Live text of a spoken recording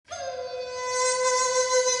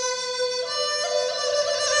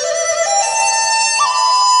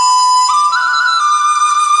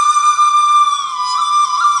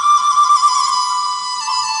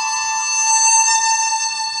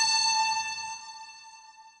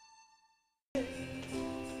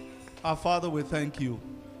Our Father, we thank you.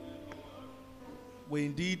 We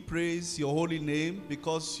indeed praise your holy name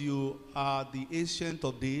because you are the Ancient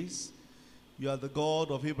of Days. You are the God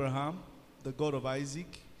of Abraham, the God of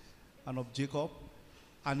Isaac, and of Jacob,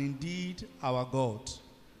 and indeed our God.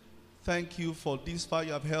 Thank you for this far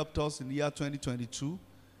you have helped us in the year 2022.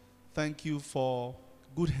 Thank you for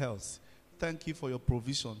good health. Thank you for your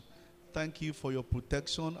provision. Thank you for your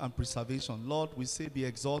protection and preservation. Lord, we say be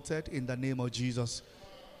exalted in the name of Jesus.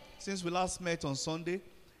 Since we last met on Sunday,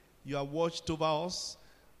 you have watched over us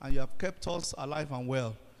and you have kept us alive and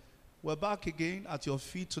well. We're back again at your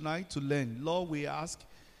feet tonight to learn. Lord, we ask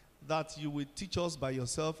that you will teach us by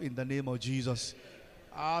yourself in the name of Jesus.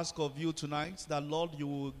 I ask of you tonight that, Lord, you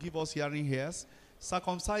will give us hearing ears.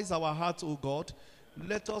 Circumcise our hearts, O God.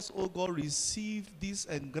 Let us, O God, receive this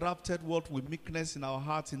engrafted word with meekness in our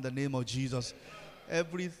hearts in the name of Jesus.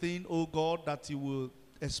 Everything, O God, that you will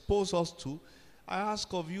expose us to, I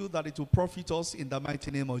ask of you that it will profit us in the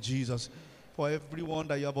mighty name of Jesus. For everyone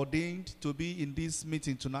that you have ordained to be in this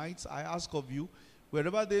meeting tonight, I ask of you,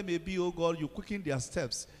 wherever they may be, O God, you quicken their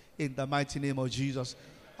steps in the mighty name of Jesus.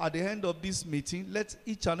 At the end of this meeting, let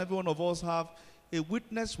each and every one of us have a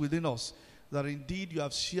witness within us that indeed you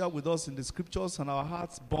have shared with us in the scriptures and our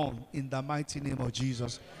hearts born in the mighty name of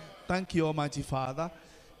Jesus. Thank you, Almighty Father.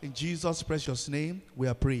 In Jesus' precious name, we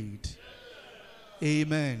are prayed.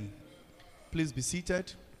 Amen. Please be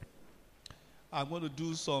seated. I'm going to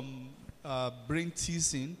do some brain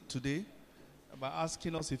teasing today by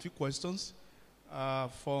asking us a few questions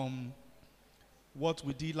from what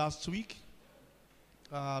we did last week.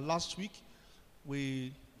 Last week,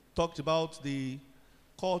 we talked about the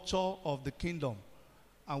culture of the kingdom,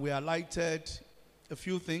 and we highlighted a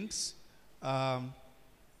few things that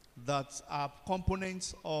are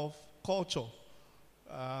components of culture.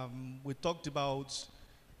 We talked about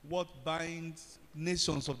what binds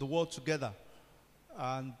nations of the world together.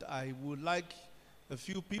 And I would like a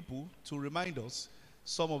few people to remind us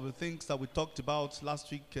some of the things that we talked about last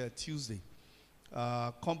week, Tuesday.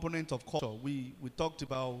 Component of culture. We talked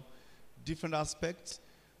about different aspects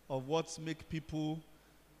of what make people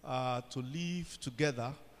to live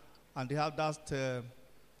together. And they have that,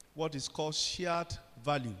 what is called shared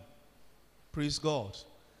value. Praise God.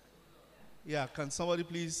 Yeah, can somebody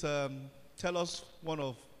please tell us one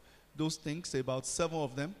of those things, about 7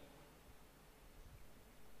 of them?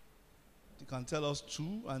 You can tell us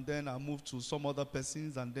 2, and then I'll move to some other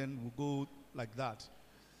persons, and then we'll go like that.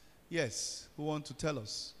 Yes, who want to tell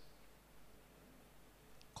us?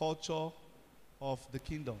 Culture of the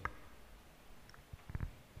kingdom.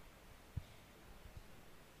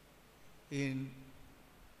 In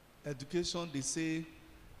education, they say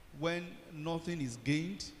when nothing is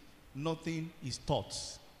gained, nothing is taught.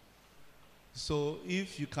 So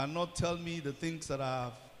if you cannot tell me the things that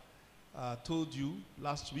I have told you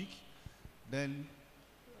last week, then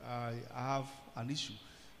I have an issue.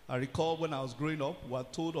 I recall when I was growing up, we were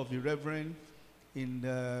told of a reverend in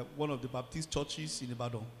one of the Baptist churches in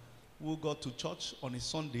Ibadan who got to church on a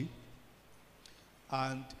Sunday,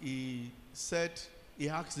 and he said, he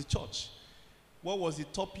asked the church, what was the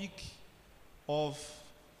topic of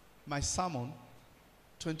my sermon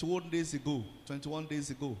 21 days ago?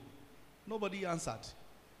 Nobody answered.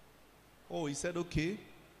 Oh, he said, okay,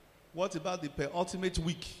 what about the penultimate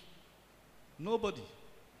week? Nobody.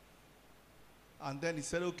 And then he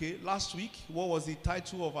said, okay, last week, what was the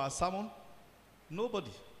title of our sermon?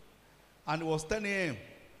 Nobody. And it was 10 a.m.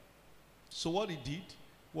 So what he did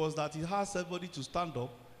was that he asked everybody to stand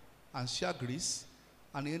up and share grace,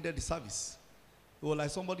 and he ended the service. It was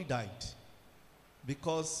like somebody died,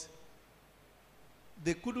 because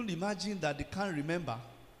they couldn't imagine that they can't remember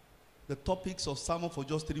the topics of sermon for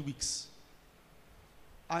just 3 weeks.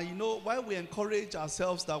 And you know, why we encourage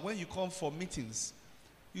ourselves that when you come for meetings,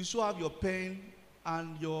 you should have your pen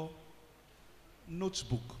and your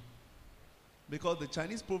notebook. Because the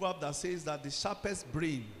Chinese proverb that says that the sharpest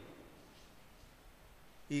brain,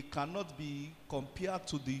 it cannot be compared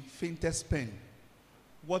to the faintest pen.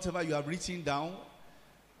 Whatever you have written down,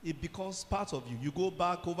 it becomes part of you. You go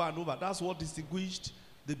back over and over. That's what distinguished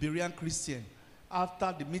the Berean Christian.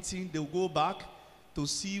 After the meeting, they'll go back to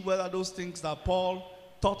see whether those things that Paul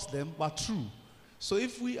taught them were true. So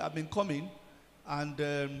if we have been coming, and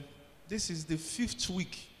this is the 5th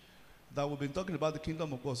week that we've been talking about the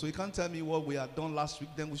kingdom of God. So you can't tell me what we had done last week,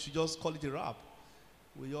 then we should just call it a wrap.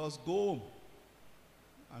 We just go home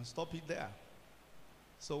and stop it there.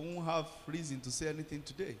 So we won't have reason to say anything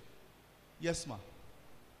today. Yes, ma'am.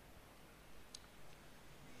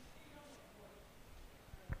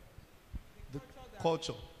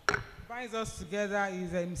 culture binds us together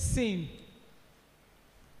is sin.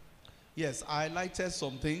 Yes, I highlighted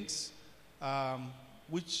some things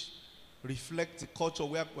which reflect the culture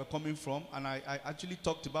where we're coming from, and I actually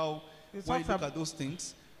talked about when you look at those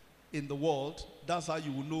things in the world, that's how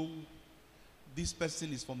you will know this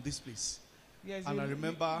person is from this place. Yes, And I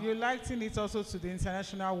remember, you liken it also to the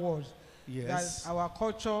international world. yes, That our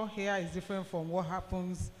culture here is different from what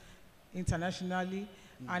happens internationally.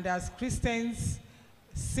 And as Christians,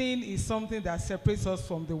 sin is something that separates us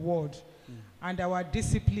from the world. And our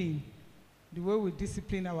discipline, the way we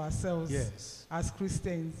discipline ourselves yes. as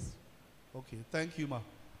Christians. Okay, thank you, ma.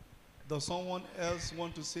 Does someone else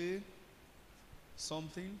want to say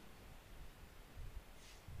something?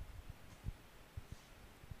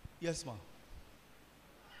 Yes, ma.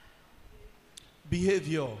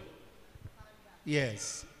 Behavior.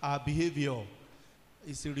 Yes, our behavior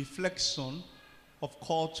is a reflection of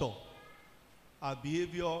culture. Our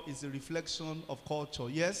behavior is a reflection of culture.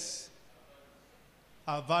 Yes,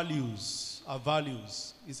 our values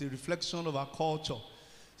is a reflection of our culture.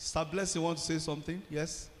 Sister Blessing, want to say something?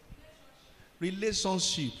 Yes?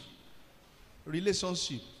 Relationship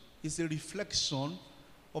is a reflection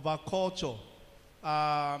of our culture.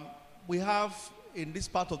 We have in this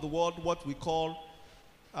part of the world what we call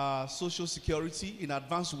social security. In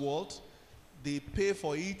advanced world, they pay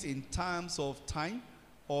for it in terms of time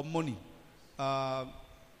or money.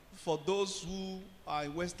 For those who are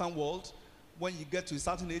in Western world, when you get to a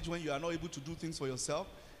certain age when you are not able to do things for yourself,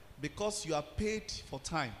 because you are paid for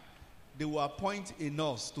time, they will appoint a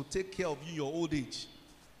nurse to take care of you in your old age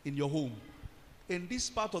in your home. In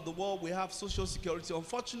this part of the world, we have social security.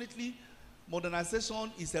 Unfortunately,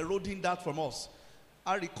 modernization is eroding that from us.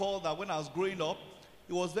 I recall that when I was growing up,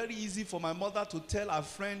 it was very easy for my mother to tell her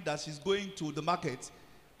friend that she's going to the market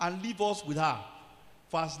and leave us with her.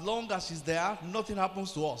 For as long as she's there, nothing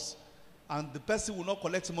happens to us. And the person will not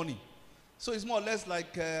collect money. So it's more or less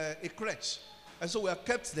like a crutch. And so we are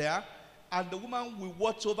kept there, and the woman will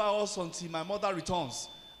watch over us until my mother returns.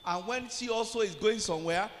 And when she also is going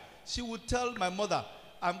somewhere, she will tell my mother,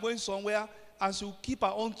 I'm going somewhere, and she will keep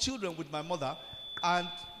her own children with my mother, and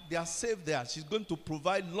they are safe there. She's going to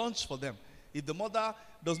provide lunch for them. If the mother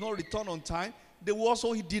does not return on time, they will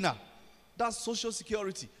also eat dinner. That's social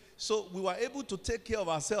security. So we were able to take care of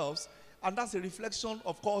ourselves, and that's a reflection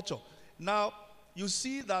of culture. Now, you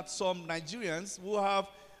see that some Nigerians who have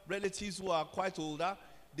relatives who are quite older,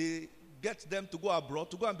 they get them to go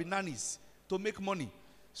abroad, to go and be nannies, to make money.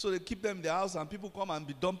 So they keep them in their house, and people come and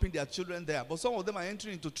be dumping their children there. But some of them are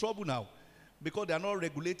entering into trouble now because they are not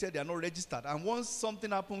regulated, they are not registered. And once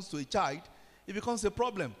something happens to a child, it becomes a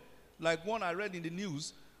problem. Like one I read in the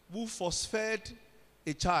news, who force-fed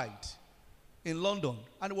a child in London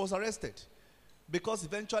and was arrested because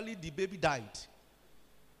eventually the baby died.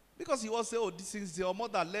 Because he was saying, oh, since your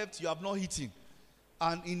mother left, you have not eaten.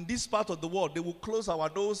 And in this part of the world, they will close our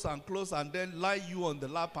doors and close and then lie you on the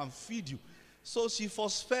lap and feed you. So she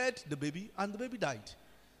force-fed the baby, and the baby died.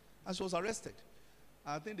 And she was arrested.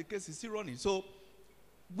 I think the case is still running. So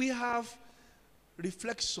we have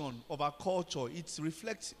reflection of our culture. It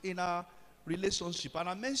reflects in our relationship. And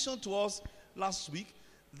I mentioned to us last week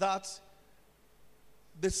that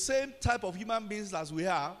the same type of human beings as we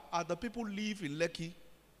are the people who live in Lekki,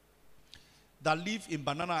 that live in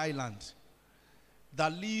Banana Island,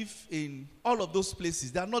 that live in all of those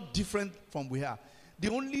places. They are not different from we are. The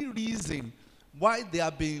only reason why they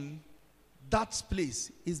are being that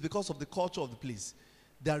place is because of the culture of the place.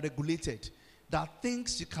 They are regulated. There are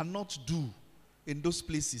things you cannot do in those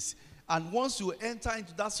places. And once you enter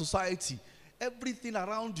into that society, everything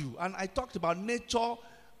around you, and I talked about nature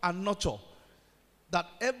and nurture, that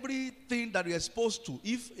everything that you're exposed to,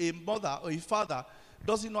 if a mother or a father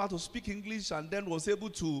doesn't know how to speak English and then was able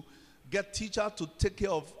to get teacher to take care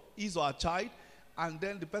of his or her child, and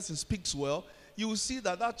then the person speaks well, you will see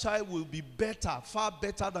that that child will be better, far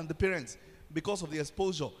better than the parents because of the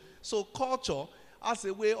exposure. So culture has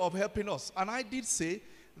a way of helping us. And I did say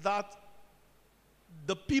that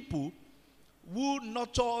the people who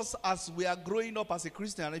nurture us as we are growing up as a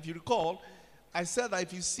Christian, and if you recall, I said that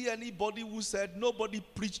if you see anybody who said, nobody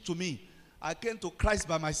preached to me, I came to Christ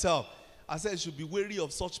by myself, I said you should be wary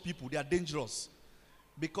of such people. They are dangerous.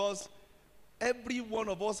 Because every one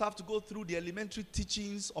of us have to go through the elementary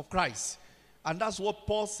teachings of Christ. And that's what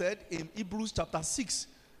Paul said in Hebrews chapter 6,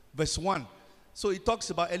 verse 1. So he talks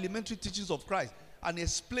about elementary teachings of Christ. And he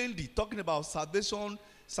explained it, talking about salvation,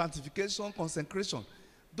 sanctification, consecration.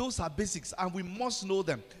 Those are basics, and we must know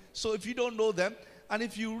them. So if you don't know them, and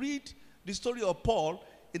if you read the story of Paul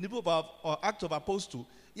in the book of Acts of Apostles,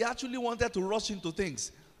 he actually wanted to rush into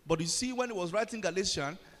things. But you see, when he was writing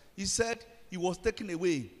Galatians, he said he was taken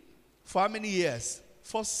away for how many years?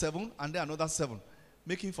 first 7 and then another 7,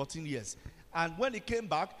 making 14 years. And when he came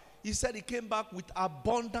back, he said he came back with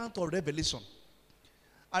abundance of revelation.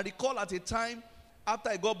 I recall at a time after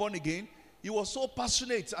I got born again, he was so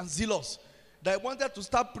passionate and zealous that he wanted to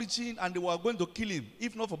start preaching and they were going to kill him,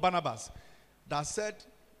 if not for Barnabas, that said,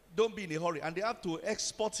 don't be in a hurry. And they have to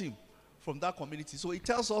export him from that community. So it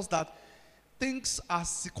tells us that things are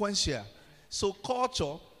sequential. So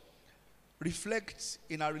culture reflects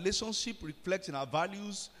in our relationship, reflects in our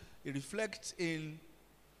values, it reflects in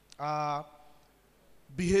our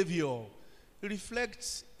behavior, it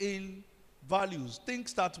reflects in values,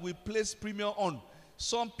 things that we place premium on.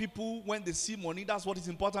 Some people, when they see money, that's what is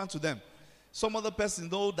important to them. Some other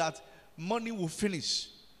persons know that money will finish,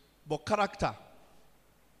 but character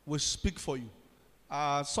will speak for you.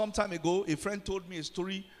 Some time ago, a friend told me a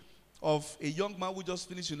story of a young man who just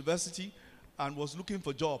finished university and was looking for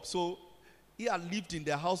a job. So he had lived in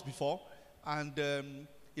their house before, and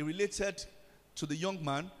he related to the young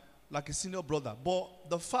man like a senior brother. But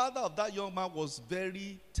the father of that young man was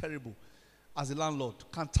very terrible as a landlord,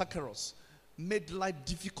 cantankerous, made life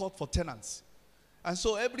difficult for tenants. And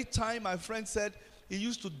so every time my friend said he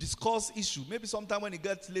used to discuss issue, maybe sometime when he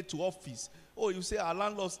gets late to office, oh, you say our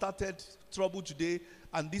landlord started trouble today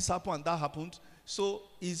and this happened and that happened. So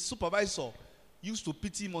his supervisor used to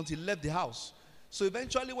pity him until he left the house. So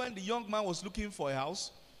eventually when the young man was looking for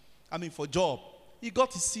for job, he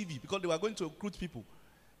got his CV because they were going to recruit people.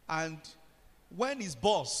 And when his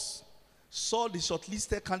boss saw the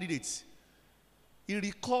shortlisted candidates, he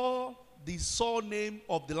recalled the surname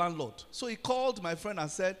of the landlord. So he called my friend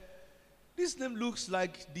and said, this name looks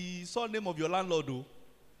like the surname of your landlord, though.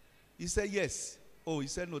 He said, yes. Oh, he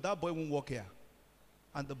said, no, that boy won't work here.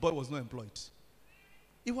 And the boy was not employed.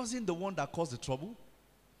 He wasn't the one that caused the trouble.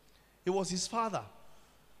 It was his father.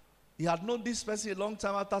 He had known this person a long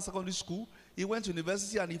time after secondary school. He went to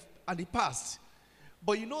university and he passed.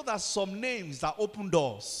 But you know that some names that open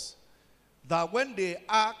doors, that when they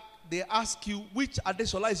ask you which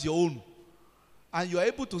Adeshola is your own, and you are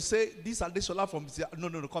able to say, this Adeshola from,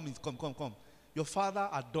 no, come. Your father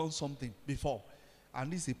had done something before,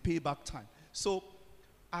 and this is a payback time. So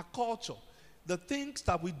our culture, the things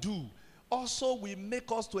that we do, also will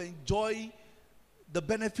make us to enjoy the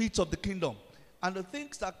benefits of the kingdom. And the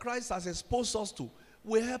things that Christ has exposed us to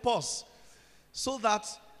will help us. So that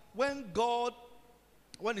when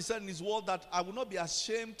he said in his word that I will not be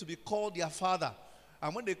ashamed to be called their father,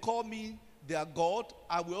 and when they call me their God,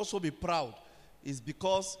 I will also be proud, is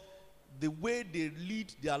because the way they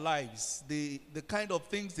lead their lives, the kind of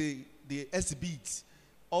things they exhibit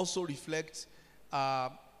also reflect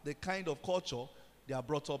the kind of culture they are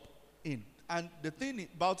brought up in. And the thing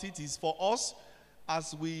about it is, for us,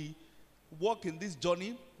 as we walk in this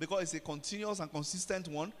journey, because it's a continuous and consistent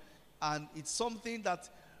one, and it's something that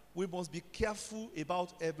we must be careful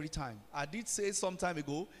about every time. I did say some time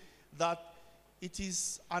ago that it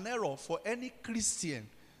is an error for any Christian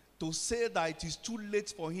to say that it is too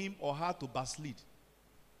late for him or her to backslid.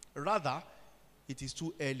 Rather, it is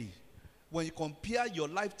too early. When you compare your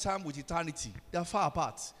lifetime with eternity, they are far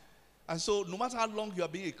apart. And so no matter how long you are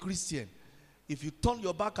being a Christian, if you turn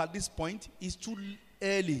your back at this point, it's too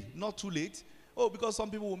early, not too late. Oh, because some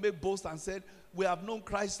people will make boast and say, we have known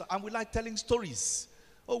Christ, and we like telling stories.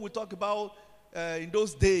 Oh, we talk about in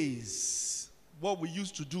those days what we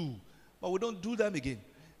used to do, but we don't do them again.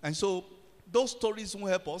 And so those stories won't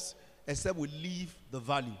help us except we leave the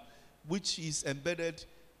value, which is embedded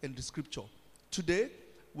in the scripture. Today,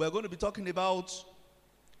 we're going to be talking about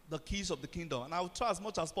the keys of the kingdom. And I'll try as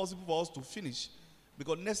much as possible for us to finish,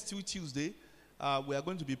 because next Tuesday, we are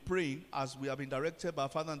going to be praying as we have been directed by our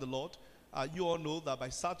Father and the Lord. You all know that by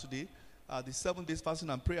Saturday, the 7 days fasting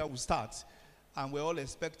and prayer will start. And we're all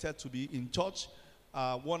expected to be in church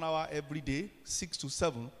 1 hour every day, 6 to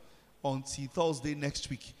 7, until Thursday next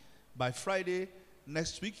week. By Friday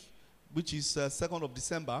next week, which is 2nd of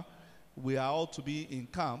December, we are all to be in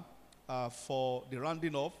camp for the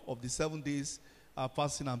rounding off of the 7 days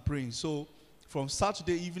fasting and praying. So from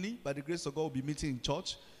Saturday evening, by the grace of God, we'll be meeting in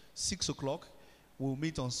church, 6 o'clock. We'll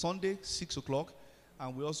meet on Sunday, 6 o'clock.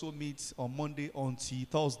 And we also meet on Monday until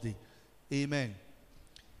Thursday. Amen.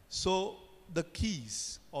 So the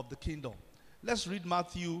keys of the kingdom. Let's read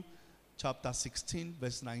Matthew chapter 16,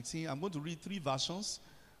 verse 19. I'm going to read 3 versions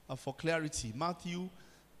for clarity. Matthew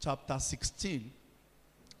chapter 16,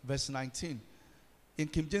 verse 19. In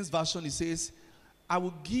King James Version, it says, I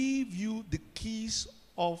will give you the keys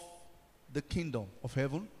of the kingdom of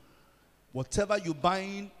heaven. Whatever you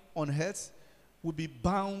bind on earth will be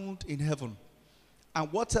bound in heaven.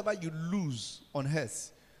 And whatever you lose on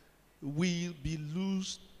earth will be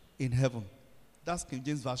loosed in heaven. That's King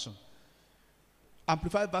James Version.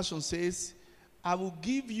 Amplified Version says, I will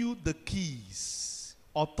give you the keys,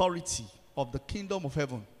 authority of the kingdom of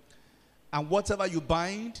heaven. And whatever you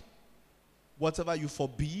bind, whatever you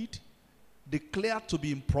forbid, declare to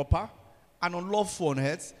be improper and unlawful on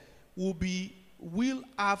earth, will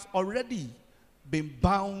have already been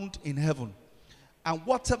bound in heaven. And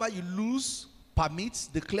whatever you loose, permit,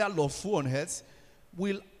 declare lawful on earth,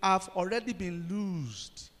 will have already been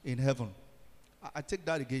loosed in heaven. I take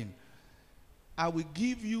that again. I will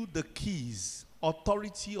give you the keys,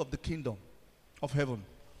 authority of the kingdom of heaven.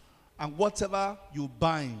 And whatever you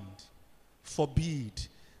bind, forbid,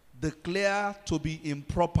 declare to be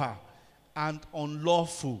improper and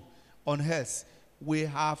unlawful on earth, we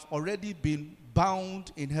have already been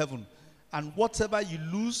bound in heaven. And whatever you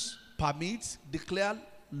loose, permit, declare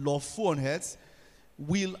lawful on earth,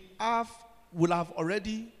 will have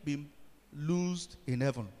already been loosed in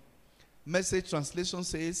heaven. Message translation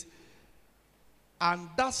says, and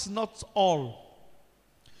that's not all.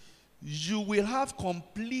 You will have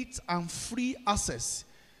complete and free access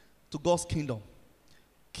to God's kingdom.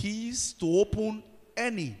 Keys to open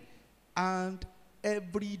any and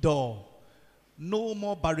every door. No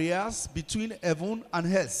more barriers between heaven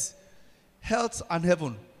and earth. Earth and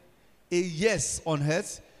heaven. A yes on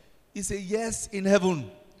earth is a yes in heaven.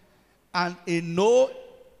 And a no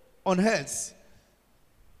on earth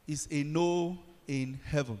is a no in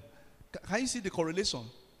heaven. Can you see the correlation?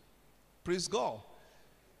 Praise God.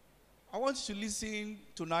 I want you to listen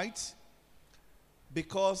tonight,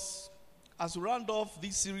 because as we round off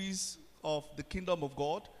this series of the kingdom of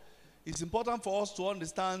God, it's important for us to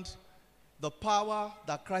understand the power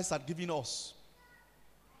that Christ had given us.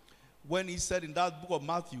 When he said in that book of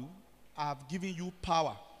Matthew, I have given you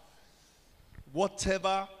power.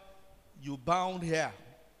 Whatever you bound here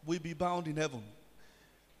will be bound in heaven.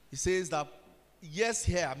 He says that yes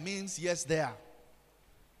here means yes there.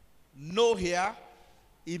 No here,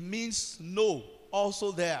 it means no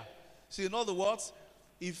also there. So in other words,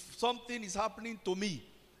 if something is happening to me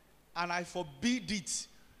and I forbid it,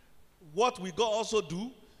 what will God also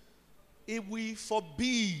do? It will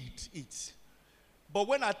forbid it. But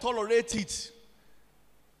when I tolerate it,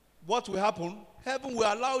 what will happen? Heaven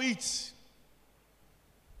will allow it.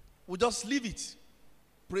 We'll just leave it.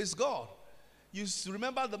 Praise God. You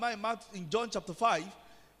remember the man in John chapter 5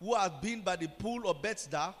 who had been by the pool of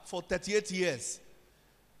Bethesda for 38 years.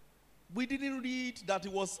 We didn't read that he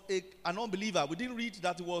was an unbeliever. We didn't read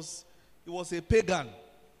that he was a pagan.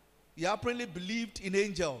 He apparently believed in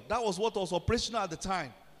angels. That was what was operational at the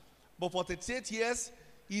time. But for 38 years,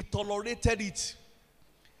 he tolerated it.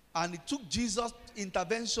 And it took Jesus'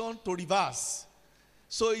 intervention to reverse.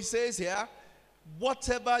 So he says here,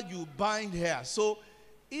 whatever you bind here. So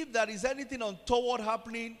if there is anything untoward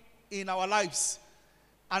happening in our lives,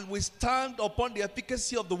 and we stand upon the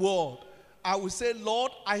efficacy of the word, I will say,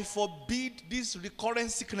 Lord, I forbid this recurrent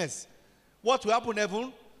sickness. What will happen in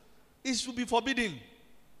heaven? It should be forbidden.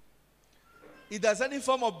 If there's any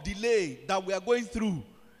form of delay that we are going through,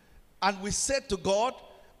 and we say to God,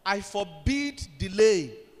 I forbid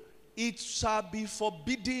delay, it shall be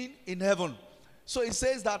forbidden in heaven. So it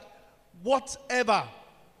says that whatever,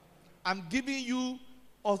 I'm giving you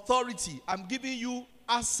authority, I'm giving you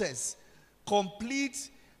access, complete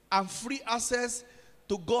and free access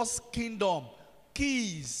to God's kingdom.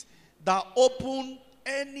 Keys that open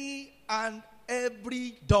any and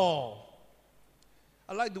every door.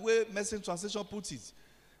 I like the way Message Translation puts it.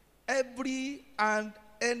 Every and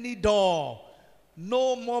any door.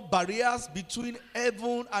 No more barriers between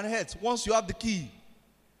heaven and earth once you have the key.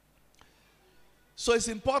 So it's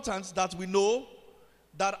important that we know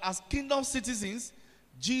that as kingdom citizens,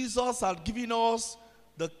 Jesus has given us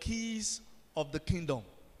the keys of the kingdom.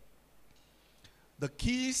 The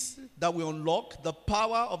keys that will unlock the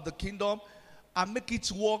power of the kingdom and make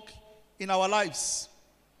it work in our lives.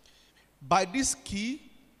 By this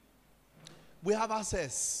key, we have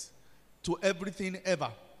access to everything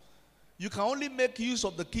ever. You can only make use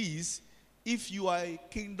of the keys if you are a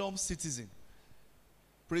kingdom citizen.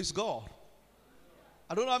 Praise God.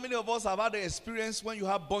 I don't know how many of us have had the experience when you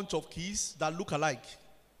have a bunch of keys that look alike.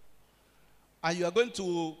 And you are going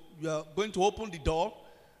to open the door,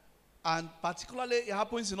 and particularly it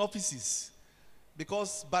happens in offices.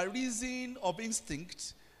 Because by reason of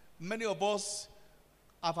instinct, many of us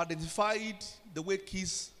have identified the way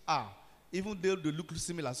keys are, even though they look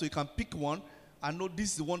similar. So you can pick one and know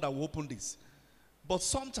this is the one that will open this. But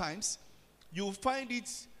sometimes you find it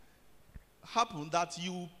happen that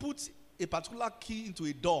you put a particular key into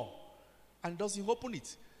a door and it doesn't open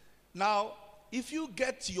it. Now, if you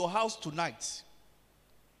get to your house tonight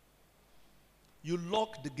you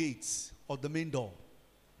lock the gates of the main door.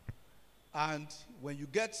 And when you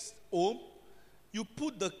get home, you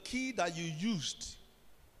put the key that you used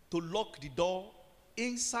to lock the door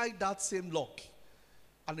inside that same lock,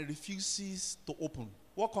 and it refuses to open.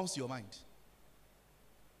 What comes to your mind?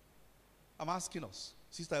 I'm asking us,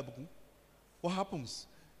 Sister Ebukun, what happens?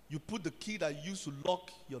 You put the key that you used to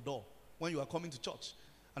lock your door when you are coming to church,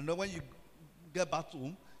 and then when you get back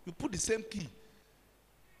home, you put the same key,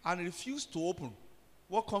 and it refuses to open.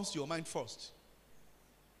 What comes to your mind first?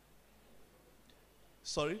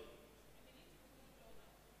 Sorry?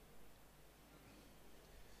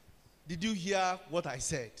 Did you hear what I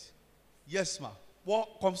said? Yes, ma'am.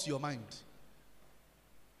 What comes to your mind?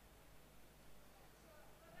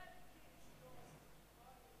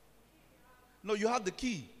 No, you have the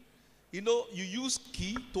key. You know, you use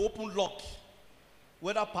key to open lock.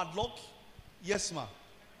 Whether padlock? Yes, ma'am.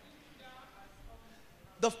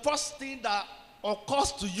 The first thing that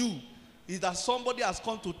occurs to you is that somebody has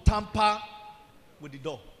come to tamper with the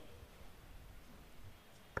door.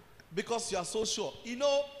 Because you are so sure. You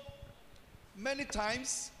know, many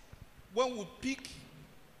times when we pick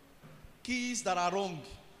keys that are wrong,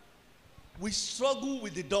 we struggle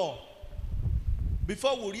with the door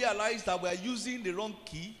before we realize that we are using the wrong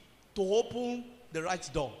key to open the right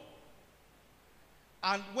door.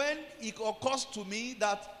 And when it occurs to me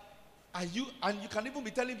that and you can even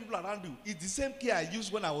be telling people around you, it's the same key I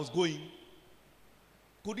used when I was going.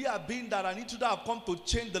 Could it have been that an intruder have come to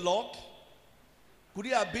change the lock? Could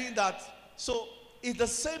it have been that? So it's the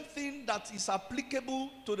same thing that is applicable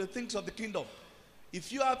to the things of the kingdom.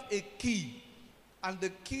 If you have a key and the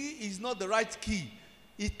key is not the right key,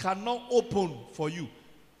 it cannot open for you.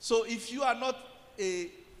 So if you are not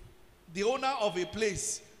the owner of a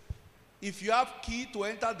place, if you have key to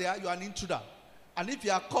enter there, you are an intruder. And if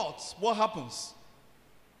you are caught, what happens?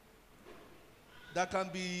 There can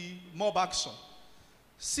be mob action.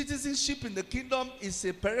 Citizenship in the kingdom is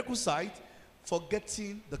a prerequisite for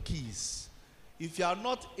getting the keys. If you are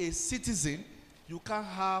not a citizen, you can't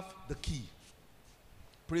have the key.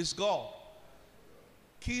 Praise God.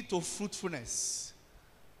 Key to fruitfulness.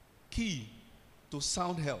 Key to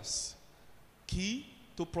sound health. Key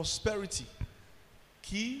to prosperity.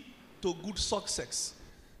 Key to good success.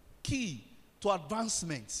 Key to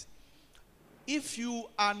advancement. If you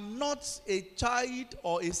are not a child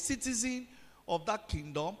or a citizen of that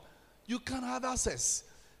kingdom, you can't have access.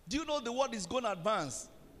 Do you know the world is going to advance?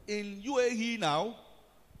 In UAE now,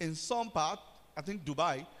 in some part, I think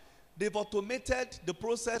Dubai, they've automated the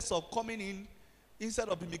process of coming in instead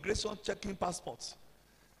of immigration checking passports.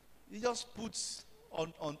 You just put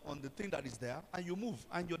on the thing that is there and you move,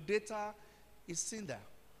 and your data is seen there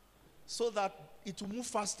so that it will move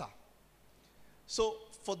faster. So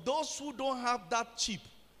for those who don't have that chip,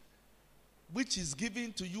 which is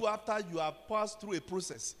given to you after you have passed through a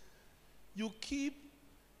process, you keep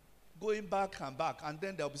going back, and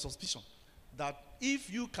then there will be suspicion that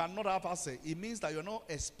if you cannot have access, it means that you're not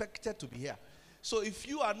expected to be here. So if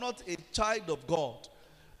you are not a child of God,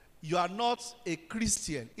 you are not a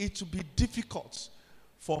Christian, it will be difficult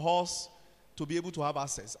for us to be able to have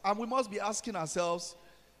access. And we must be asking ourselves,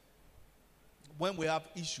 when we have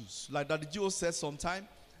issues, like that the Geo said sometime,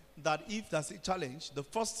 that if there's a challenge, the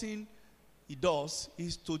first thing he does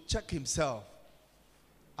is to check himself.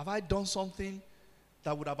 Have I done something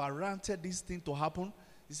that would have warranted this thing to happen?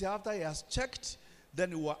 You see, after he has checked, then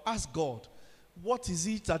he will ask God, what is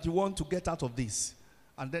it that you want to get out of this?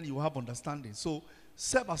 And then you will have understanding. So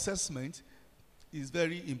self-assessment is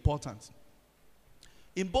very important.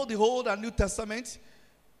 In both the Old and New Testament,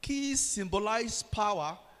 keys symbolize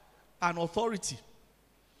power and authority.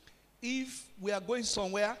 If we are going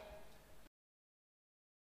somewhere,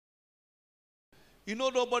 you know,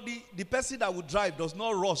 the person that will drive does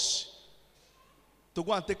not rush to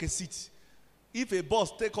go and take a seat. If a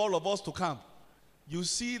bus take all of us to camp, you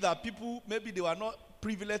see that people, maybe they were not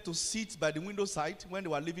privileged to sit by the window side when they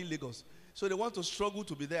were leaving Lagos. So they want to struggle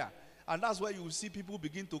to be there. And that's why you will see people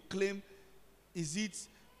begin to claim, did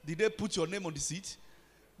they put your name on the seat?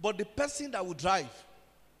 But the person that will drive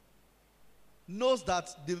knows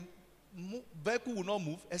that the vehicle will not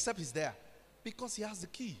move except he's there, because he has the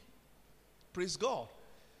key. Praise God.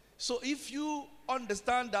 So if you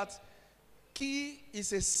understand that key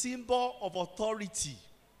is a symbol of authority,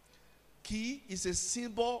 key is a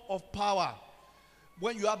symbol of power.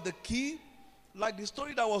 When you have the key, like the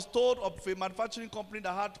story that was told of a manufacturing company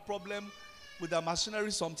that had problem with their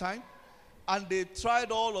machinery sometime, and they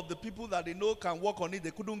tried all of the people that they know can work on it,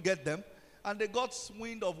 they couldn't get them, and they got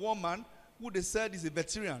wind of one man who they said is a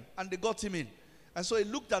veteran, and they got him in. And so he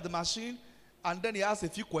looked at the machine, and then he asked a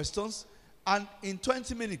few questions, And in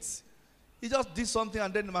 20 minutes, he just did something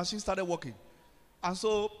and then the machine started working. And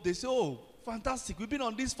so they say, oh, fantastic. We've been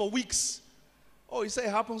on this for weeks. Oh, he said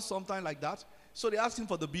it happens sometime like that. So they asked him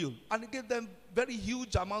for the bill. And he gave them very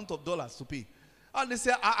huge amount of dollars to pay. And they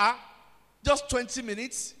said, just 20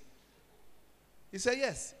 minutes? He said,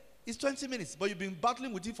 yes, it's 20 minutes. But you've been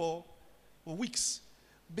battling with it for weeks.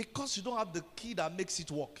 Because you don't have the key that makes it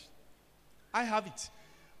work. I have it.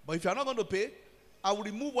 But if you're not going to pay, I will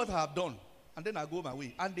remove what I have done. And then I go my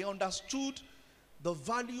way. And they understood the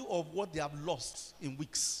value of what they have lost in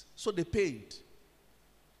weeks. So they paid.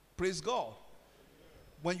 Praise God.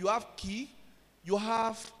 When you have key, you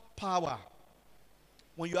have power.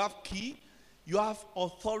 When you have key, you have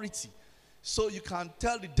authority. So you can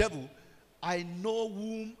tell the devil, I know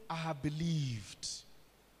whom I have believed.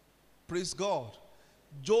 Praise God.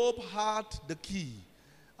 Job had the key.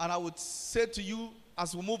 And I would say to you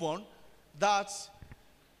as we move on, that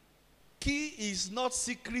key is not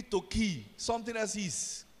secret to key. Something else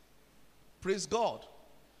is. Praise God.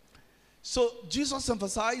 So Jesus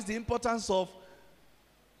emphasized the importance of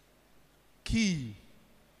key.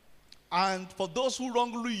 And for those who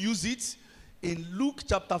wrongly use it, in Luke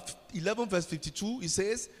chapter 11 verse 52, he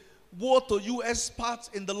says, woe to you experts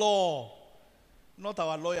in the law. Not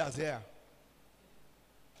our lawyers here.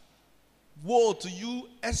 Woe to you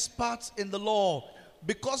experts in the law,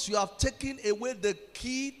 because you have taken away the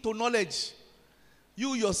key to knowledge.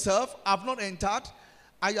 You yourself have not entered,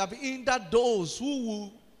 and you have hindered those who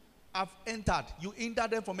will have entered. You hinder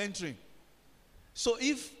them from entering. So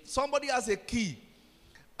if somebody has a key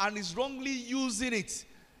and is wrongly using it,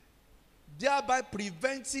 thereby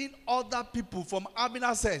preventing other people from having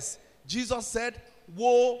access, Jesus said,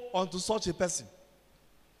 woe unto such a person.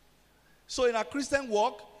 So in our Christian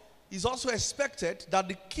walk, it's also expected that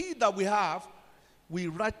the key that we have, we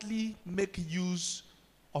rightly make use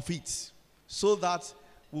of it, so that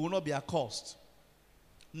we will not be accursed.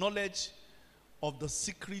 Knowledge of the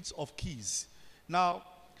secrets of keys. Now,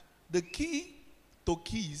 the key to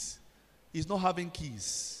keys is not having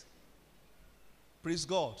keys. Praise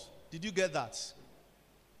God. Did you get that?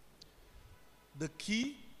 The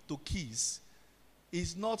key to keys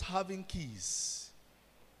is not having keys.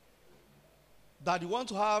 That you want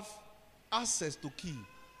to have access to key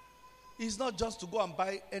is not just to go and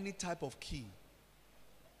buy any type of key.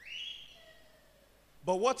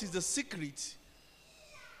 But what is the secret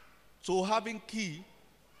to having key?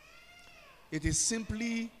 It is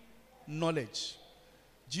simply knowledge.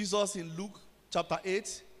 Jesus in Luke chapter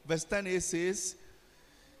 8 verse 10a says,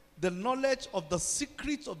 the knowledge of the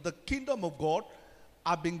secrets of the kingdom of God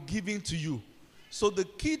have been given to you. So the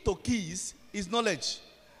key to keys is knowledge.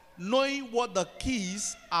 Knowing what the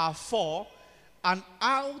keys are for and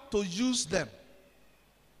how to use them.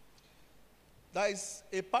 There is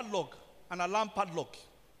a padlock, an alarm padlock.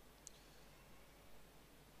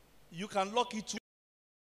 You can lock it.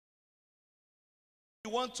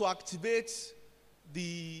 You want to activate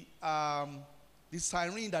the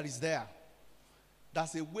siren that is there.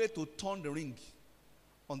 That's a way to turn the ring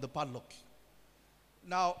on the padlock.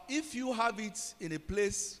 Now, if you have it in a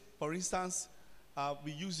place, for instance,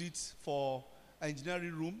 we use it for an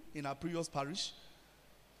engineering room in our previous parish.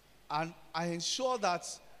 And I ensure that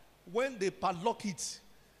when they padlock it,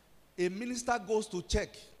 a minister goes to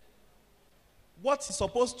check. What he's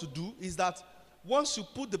supposed to do is that once you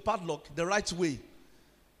put the padlock the right way,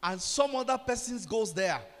 and some other person goes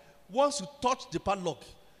there, once you touch the padlock,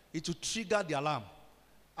 it will trigger the alarm.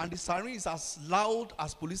 And the siren is as loud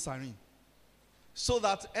as police siren. So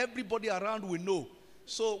that everybody around will know.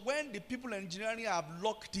 So when the people in engineering have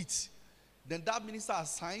locked it, then that minister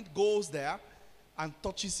assigned goes there and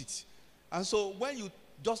touches it. And so when you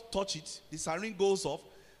just touch it, the siren goes off.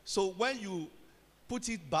 So when you put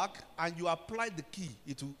it back and you apply the key,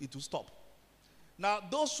 it will stop. Now,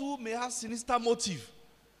 those who may have sinister motive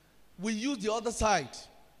will use the other side.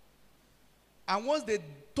 And once they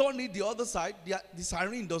turn it the other side, the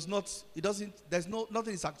siren does not,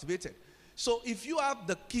 nothing is activated. So if you have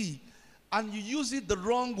the key and you use it the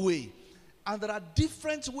wrong way, and there are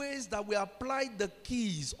different ways that we apply the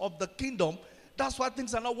keys of the kingdom, that's why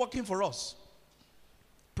things are not working for us.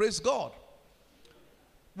 Praise God.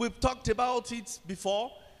 We've talked about it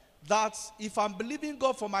before, that if I'm believing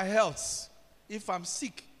God for my health, if I'm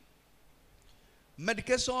sick,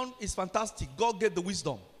 medication is fantastic. God gave the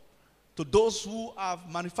wisdom to those who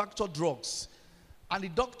have manufactured drugs. And the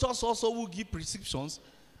doctors also who give prescriptions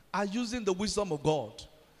are using the wisdom of God.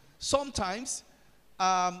 Sometimes,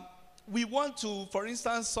 we want to, for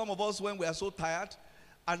instance, some of us when we are so tired,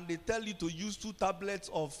 and they tell you to use 2 tablets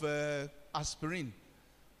of aspirin,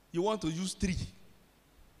 you want to use 3.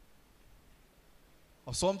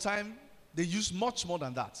 Or sometimes they use much more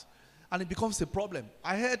than that. And it becomes a problem.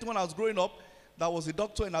 I heard when I was growing up, there was a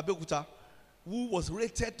doctor in Abeokuta who was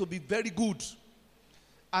rated to be very good.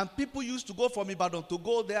 And people used to go from Ibadan to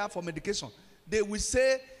go there for medication. They will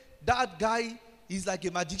say, that guy is like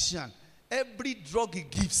a magician. Every drug he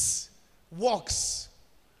gives works.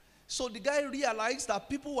 So the guy realized that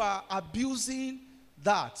people were abusing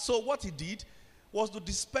that. So what he did was to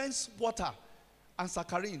dispense water and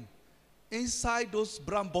saccharin inside those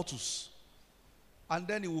brown bottles. And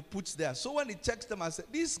then he will put there. So when he checks them and says,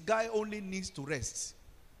 this guy only needs to rest.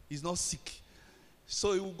 He's not sick.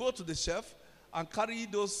 So he will go to the chef and carry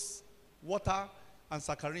those water and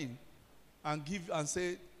saccharin and give and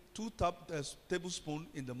say 2 tablespoons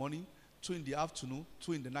in the morning, 2 in the afternoon,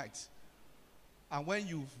 2 in the night. And when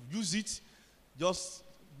you use it, just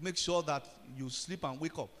make sure that you sleep and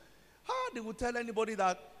wake up. How they will tell anybody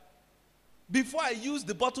that before I used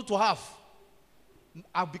the bottle to half,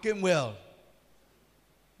 I became well?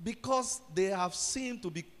 Because they have seemed to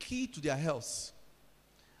be key to their health.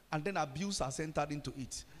 And then abuse has entered into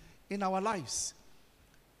it. In our lives,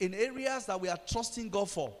 in areas that we are trusting God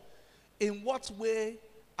for, in what way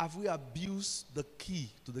have we abused the key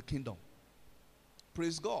to the kingdom?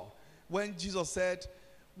 Praise God. When Jesus said,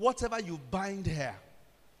 whatever you bind here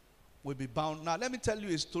will be bound. Now, let me tell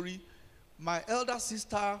you a story. My elder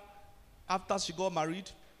sister, after she got married,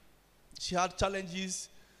 she had challenges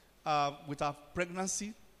with her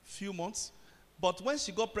pregnancy, few months. But when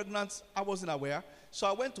she got pregnant, I wasn't aware. So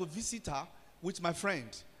I went to visit her with my friend.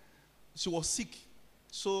 She was sick.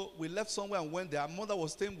 So we left somewhere and went there. Her mother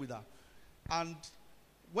was staying with her. And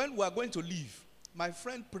when we were going to leave, my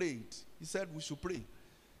friend prayed. He said we should pray.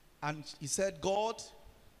 And he said, God,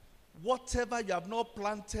 whatever you have not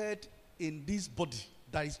planted in this body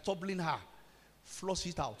that is troubling her, flush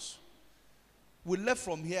it out. We left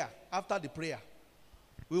from here after the prayer.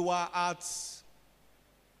 We were at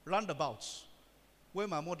roundabouts when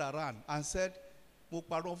my mother ran and said,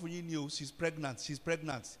 she's pregnant, she's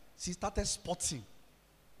pregnant. She started spotting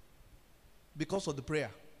because of the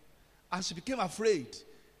prayer. And she became afraid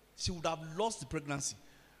she would have lost the pregnancy.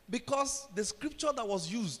 Because the scripture that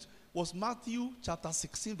was used was Matthew chapter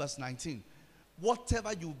 16 verse 19.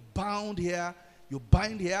 Whatever you bound here, you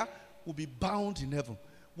bind here, will be bound in heaven.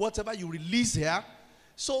 Whatever you release here.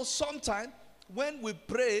 So sometimes when we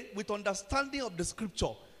pray with understanding of the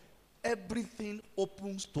scripture, everything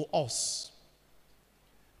opens to us.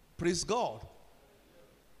 Praise God.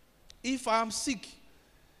 If I am sick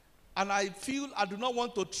and I feel I do not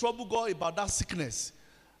want to trouble God about that sickness,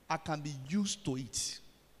 I can be used to it.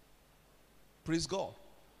 Praise God.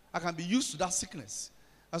 I can be used to that sickness.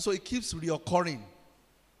 And so it keeps reoccurring.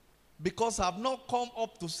 Because I have not come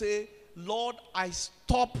up to say, Lord, I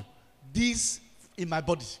stop this in my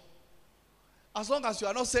body. As long as you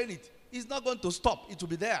are not saying it, it's not going to stop. It will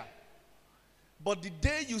be there. But the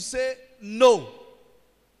day you say no,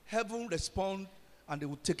 heaven responds and they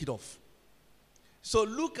will take it off. So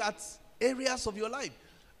look at areas of your life.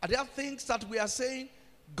 Are there things that we are saying,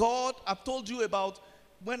 God, I've told you about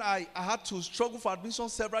when I had to struggle for admission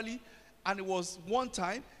severally, and it was one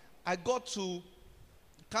time I got to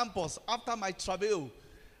campus after my travel,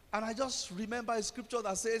 and I just remember a scripture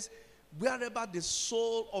that says, wherever the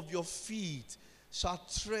sole of your feet shall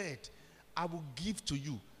tread, I will give to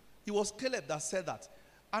you. It was Caleb that said that.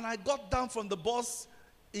 And I got down from the bus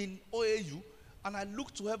in OAU, and I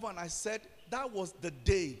looked to heaven and I said, that was the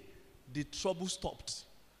day the trouble stopped.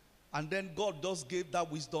 And then God just gave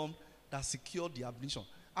that wisdom that secured the admission.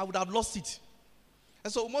 I would have lost it.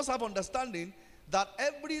 And so we must have understanding that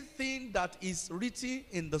everything that is written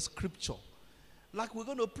in the scripture, like we're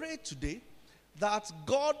going to pray today, that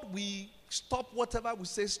God will stop whatever we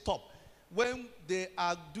say stop. When they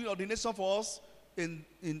are doing ordination for us in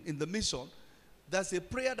the mission, there's a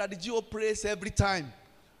prayer that the GO prays every time.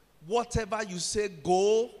 Whatever you say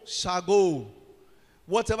go, shall go.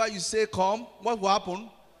 Whatever you say come, what will happen?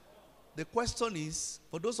 The question is,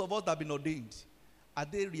 for those of us that have been ordained, are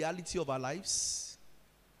they reality of our lives?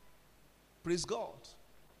 Praise God.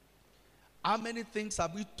 How many things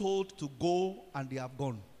have we told to go and they have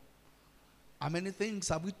gone? How many things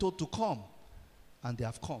have we told to come and they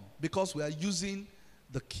have come? Because we are using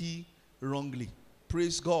the key wrongly.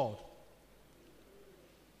 Praise God.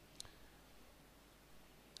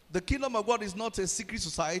 The kingdom of God is not a secret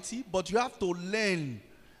society, but you have to learn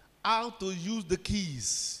how to use the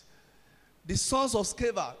keys. The sons of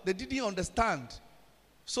Sceva, they didn't understand.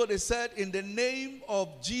 So they said, in the name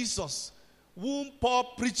of Jesus, whom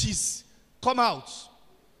Paul preaches, come out.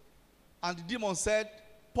 And the demon said,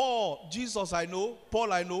 Paul, Jesus I know,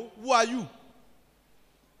 Paul I know, who are you?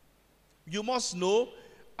 You must know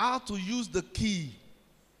how to use the key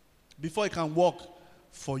before it can work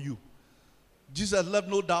for you. Jesus left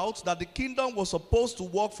no doubt that the kingdom was supposed to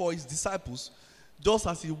work for his disciples just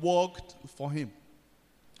as he worked for him.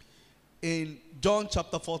 In John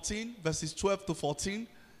chapter 14, verses 12 to 14,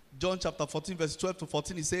 John chapter 14, verses 12 to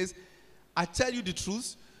 14, he says, I tell you the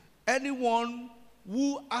truth, anyone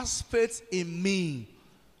who has faith in me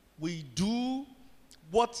will do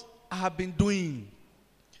what I have been doing.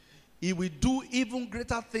 He will do even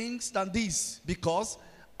greater things than this, because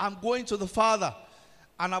I'm going to the Father,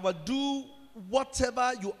 and I will do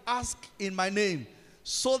whatever you ask in my name,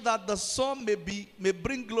 so that the Son may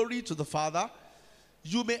bring glory to the Father.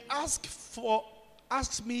 You may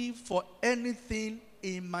ask me for anything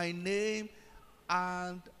in my name,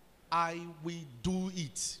 and I will do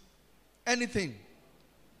it. Anything.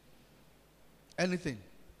 Anything.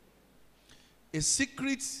 A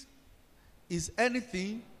secret is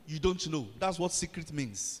anything you don't know. That's what secret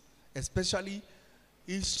means. Especially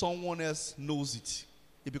if someone else knows it.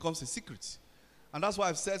 It becomes a secret. And that's why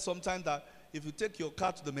I've said sometimes that if you take your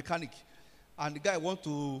car to the mechanic and the guy wants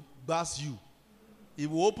to bash you, he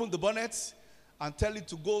will open the bonnet and tell it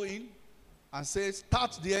to go in and say,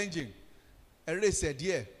 start the engine. And they said,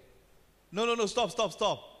 yeah. No, stop.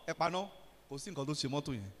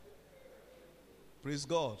 Praise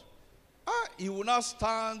God. He will now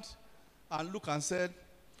stand and look and say,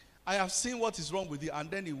 I have seen what is wrong with you, and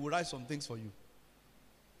then he will write some things for you.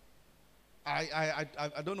 I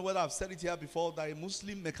don't know whether I've said it here before, that a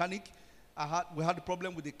Muslim mechanic, we had a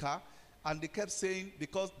problem with the car, and they kept saying,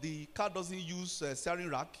 because the car doesn't use steering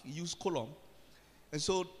rack, it uses column. And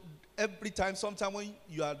so every time, sometime when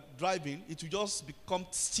you are driving, it will just become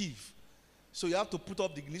stiff. So you have to put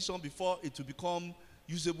up the ignition before it will become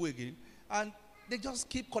usable again. And they just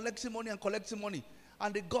keep collecting money.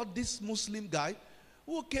 And they got this Muslim guy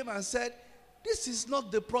who came and said, this is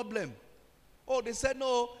not the problem. Oh, they said,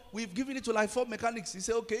 no, we've given it to like 4 mechanics. He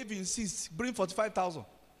said, okay, if you insist, bring 45,000.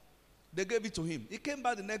 They gave it to him. He came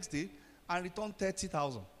back the next day and returned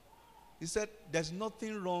 30,000. He said, there's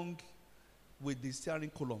nothing wrong with the steering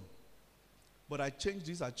column. But I changed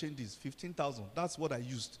this, 15,000. That's what I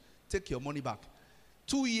used. Take your money back.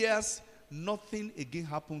 2 years, nothing again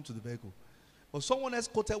happened to the vehicle. But someone else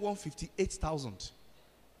quoted 158,000.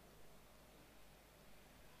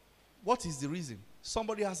 What is the reason?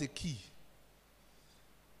 Somebody has a key.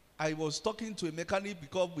 I was talking to a mechanic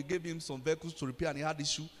because we gave him some vehicles to repair and he had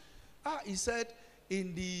issue. He said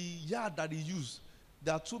in the yard that he used,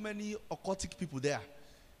 there are too many occultic people there.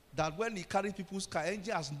 That when he carried people's car,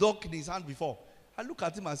 engine has knocked in his hand before. I look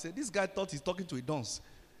at him and say, this guy thought he's talking to a dunce.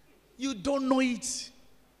 You don't know it.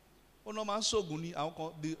 Oh no, man, so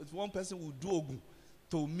one person will do ogun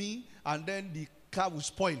to me, and then the car will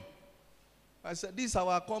spoil. I said, this is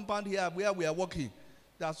our compound here where we are working.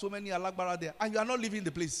 There are so many alagbara there, and you are not leaving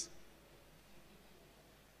the place.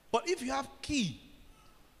 But if you have key,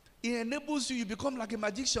 it enables you, you become like a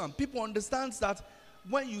magician. People understand that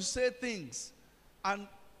when you say things, and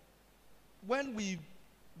when we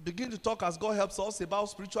begin to talk as God helps us about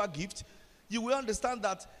spiritual gift, you will understand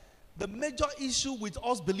that the major issue with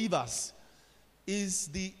us believers is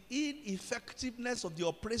the ineffectiveness of the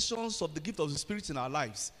operations of the gift of the Spirit in our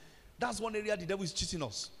lives. That's one area the devil is cheating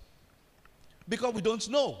us. Because we don't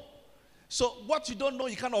know. So what you don't know,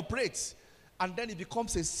 you can't operate. And then it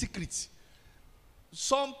becomes a secret.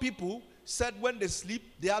 Some people said when they sleep,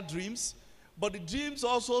 they have dreams. But the dreams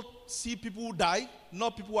also see people who die,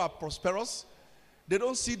 not people who are prosperous. They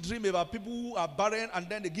don't see dream about people who are barren and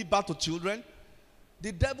then they give birth to children.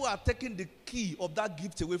 The devil are taking the key of that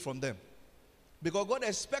gift away from them. Because God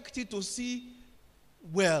expects you to see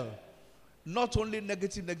well, not only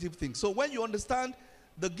negative things. So when you understand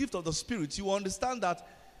the gift of the Spirit, you understand that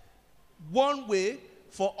one way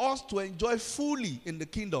for us to enjoy fully in the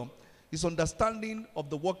kingdom is understanding of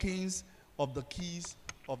the workings of the keys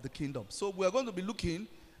of the kingdom. So we are going to be looking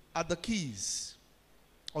at the keys,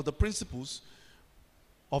 or the principles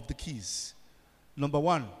of the keys. Number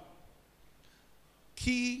 1,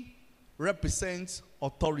 key represents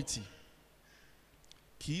authority.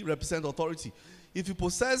 Key represents authority. If you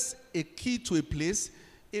possess a key to a place,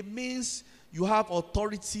 it means you have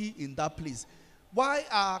authority in that place. Why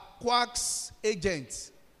are quacks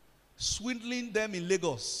agents swindling them in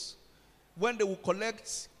Lagos when they will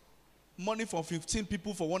collect money from 15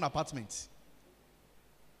 people for one apartment?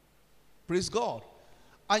 Praise God.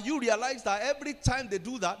 And you realize that every time they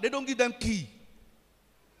do that, they don't give them key.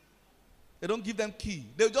 They don't give them key.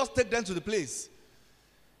 They'll just take them to the place.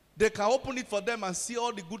 They can open it for them and see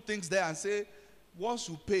all the good things there and say, once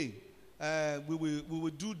you pay, we will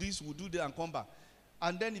do this, we'll do that and come back.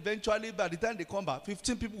 And then eventually, by the time they come back,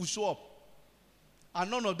 15 people will show up. And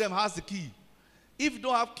none of them has the key. If you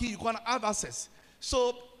don't have key, you can't have access.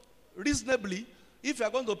 So, reasonably, if you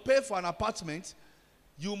are going to pay for an apartment,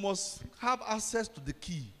 you must have access to the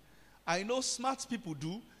key. I know smart people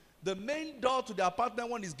do. The main door to the apartment,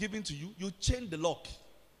 when it's given to you, you change the lock.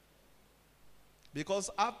 Because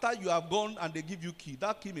after you have gone and they give you key,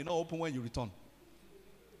 that key may not open when you return.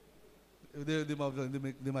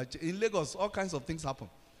 They might, in Lagos, all kinds of things happen.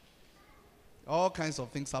 All kinds of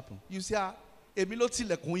things happen. You see, Emiloti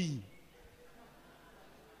Lekoyi.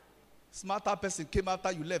 Smarter person came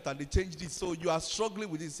after you left and they changed it. So you are struggling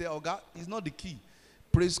with it. Say, oh God, it's not the key.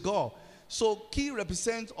 Praise God. So key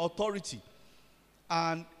represents authority.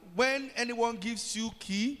 And when anyone gives you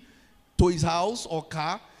key to his house or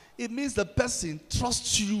car, it means the person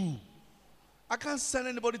trusts you. I can't send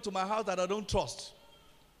anybody to my house that I don't trust.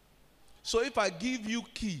 So if I give you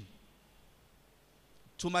key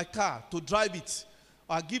to my car to drive it,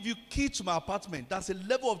 or I give you key to my apartment, that's a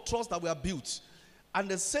level of trust that we have built. And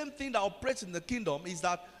the same thing that operates in the kingdom is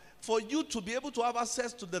that for you to be able to have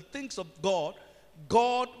access to the things of God,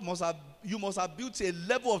 you must have built a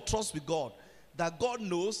level of trust with God. That God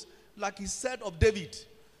knows, like he said of David,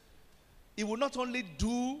 he will not only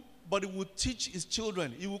do, but he will teach his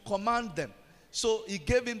children. He will command them. So he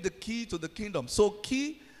gave him the key to the kingdom. So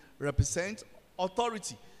key represents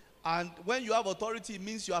authority. And when you have authority, it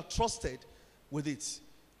means you are trusted with it.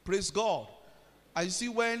 Praise God. And you see,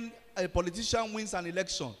 when a politician wins an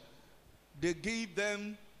election, they give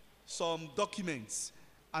them some documents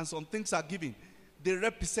and some things are given. They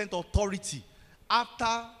represent authority.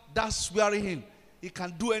 After that swearing in, he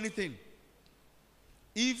can do anything.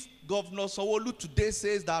 If Governor Sanwo-Olu today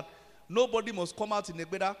says that nobody must come out in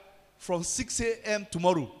Egbeda from 6 a.m.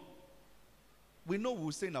 tomorrow, we know we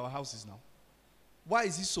will stay in our houses now. Why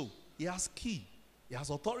is it so? He has key. He has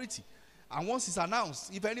authority. And once it's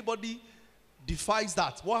announced, if anybody defies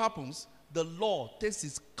that, what happens? The law takes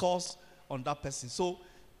its course on that person. So,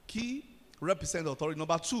 key represents authority.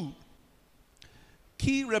 Number two,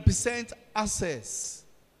 key represents access.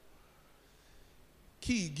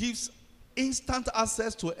 Key gives instant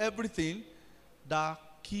access to everything that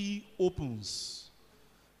key opens.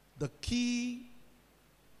 The key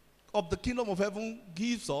of the kingdom of heaven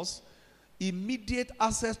gives us immediate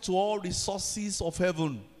access to all resources of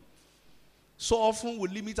heaven. So often we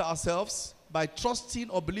limit ourselves by trusting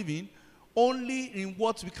or believing only in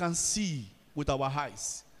what we can see with our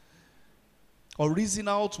eyes or reason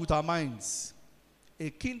out with our minds. A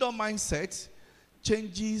kingdom mindset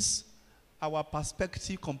changes our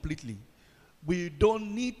perspective completely. We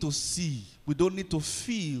don't need to see. We don't need to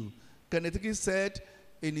feel. Kenneth Hagin said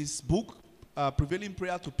in his book, Prevailing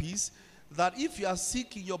Prayer to Peace, that if you are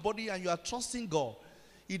sick in your body and you are trusting God,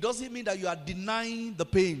 it doesn't mean that you are denying the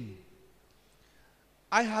pain.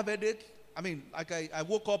 I have headache. I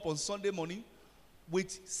woke up on Sunday morning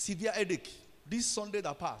with severe headache. This Sunday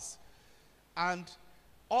that passed. And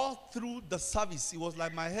all through the service, it was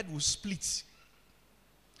like my head would split.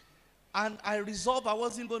 And I resolved I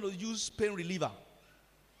wasn't going to use pain reliever.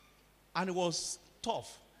 And it was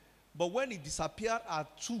tough. But when it disappeared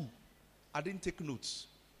at 2, I didn't take notes.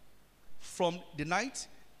 From the night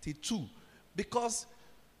till 2. Because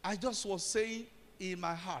I just was saying in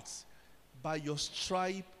my heart, by your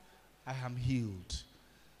stripe, I am healed.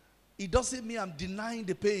 It doesn't mean I'm denying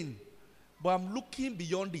the pain, but I'm looking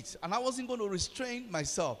beyond it. And I wasn't going to restrain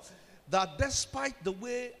myself. That despite the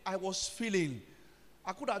way I was feeling,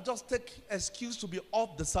 I could have just taken excuse to be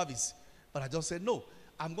off the service. But I just said, no,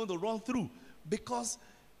 I'm going to run through. Because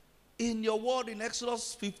in your word in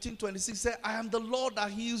Exodus 15:26, say, I am the Lord that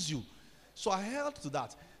heals you. So I held to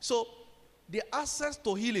that. So the access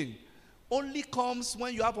to healing only comes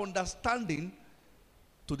when you have understanding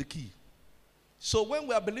to the key. So when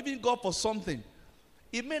we are believing God for something,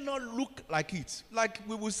 it may not look like it. Like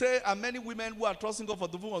we will say, and many women who are trusting God for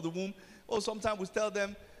the womb of the womb, or sometimes we tell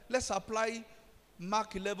them, let's apply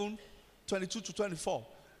Mark 11:22-24.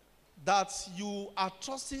 That you are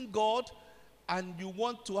trusting God and you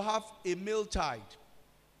want to have a male child.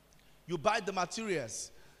 You buy the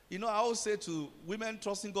materials. You know, I always say to women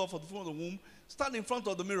trusting God for the womb of the womb, stand in front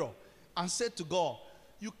of the mirror and say to God,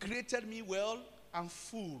 you created me well and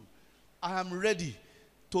full. I am ready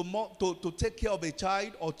to take care of a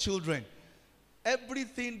child or children.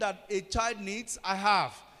 Everything that a child needs, I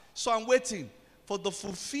have. So I'm waiting for the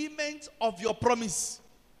fulfillment of your promise,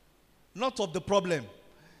 not of the problem.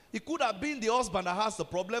 It could have been the husband that has the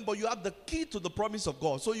problem, but you have the key to the promise of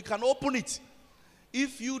God, so you can open it.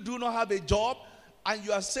 If you do not have a job, and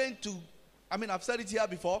you are saying to, I've said it here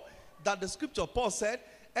before, that the scripture, Paul said,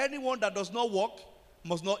 anyone that does not work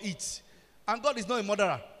must not eat. And God is not a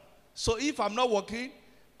murderer. So if I'm not working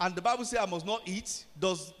and the Bible says I must not eat,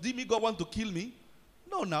 does it mean God want to kill me?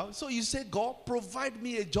 No, now. So you say, God, provide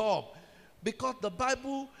me a job. Because the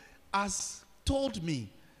Bible has told me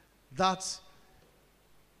that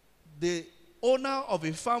the owner of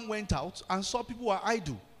a farm went out and saw people were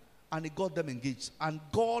idle. And he got them engaged. And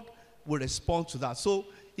God will respond to that. So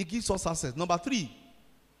it gives us access. Number 3,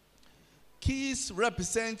 keys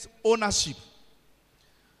represent ownership.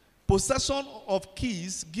 Possession of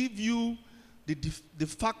keys give you the de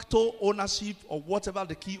facto ownership of whatever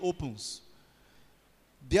the key opens.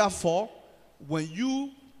 Therefore, when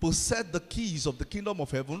you possess the keys of the kingdom of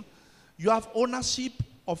heaven, you have ownership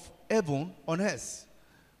of heaven on earth.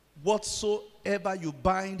 Whatsoever you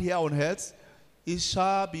bind here on earth, it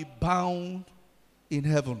shall be bound in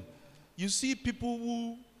heaven. You see people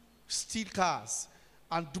who steal cars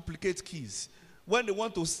and duplicate keys. When they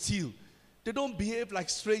want to steal, they don't behave like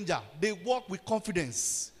stranger. They walk with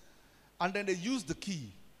confidence. And then they use the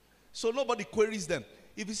key. So nobody queries them.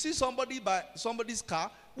 If you see somebody by somebody's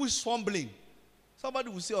car who is fumbling, somebody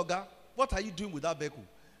will say, Oga, what are you doing with that vehicle?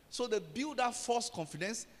 So they build that false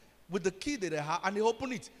confidence with the key that they have and they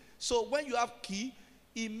open it. So when you have key,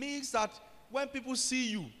 it means that when people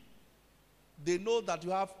see you, they know that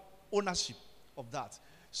you have ownership of that.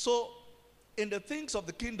 So in the things of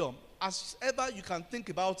the kingdom, as ever you can think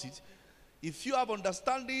about it, if you have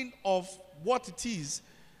understanding of what it is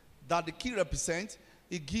that the key represents,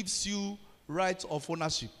 it gives you right of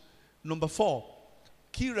ownership. Number 4,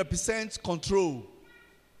 key represents control.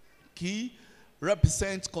 Key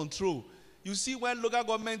represents control. You see, when local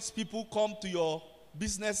government people come to your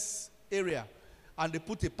business area and they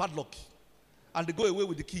put a padlock and they go away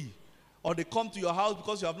with the key, or they come to your house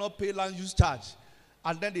because you have not paid land use charge,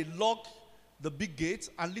 and then they lock the big gate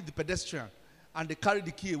and leave the pedestrian and they carry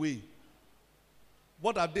the key away.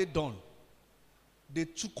 What have they done? They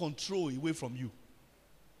took control away from you.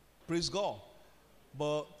 Praise God.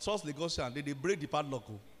 But trust Lagosian, they break the padlock.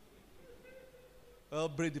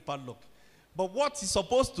 Break the padlock. But what he's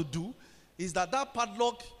supposed to do is that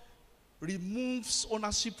padlock removes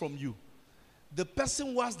ownership from you. The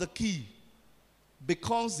person who has the key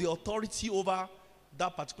becomes the authority over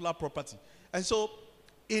that particular property. And so,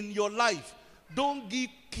 in your life, don't give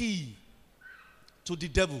key to the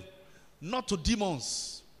devil, not to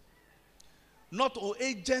demons, not to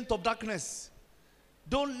agent of darkness.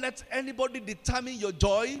 Don't let anybody determine your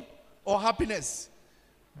joy or happiness.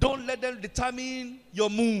 Don't let them determine your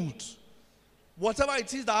mood. Whatever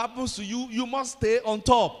it is that happens to you, you must stay on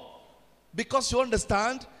top. Because you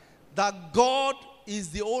understand that God is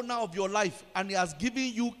the owner of your life and he has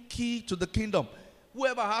given you key to the kingdom.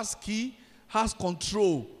 Whoever has key has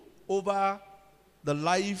control over the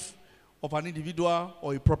life of an individual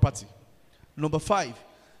or a property. Number 5,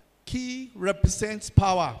 key represents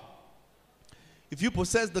power. If you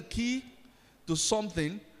possess the key to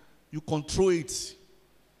something, you control it.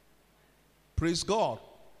 Praise God.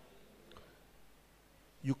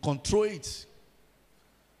 You control it.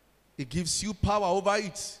 It gives you power over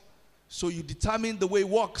it. So you determine the way it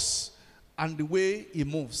works and the way it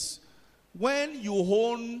moves. When you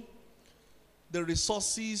own the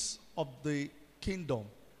resources of the kingdom,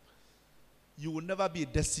 you will never be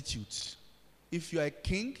destitute. If you are a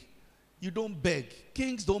king, you don't beg.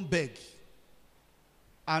 Kings don't beg.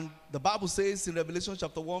 And the Bible says in Revelation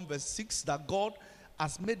chapter 1 verse 6 that God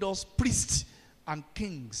has made us priests and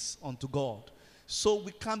kings unto God. So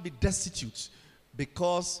we can't be destitute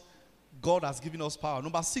because God has given us power.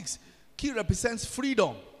 Number 6, key represents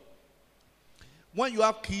freedom. When you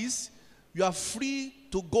have keys, you are free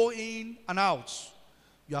to go in and out.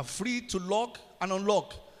 You are free to lock and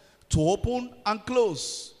unlock, to open and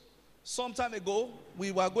close. Some time ago,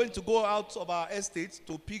 we were going to go out of our estate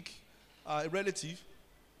to pick a relative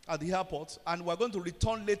at the airport, and we were going to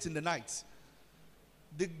return late in the night.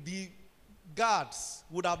 The guards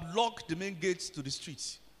would have locked the main gates to the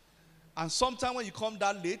street. And sometime when you come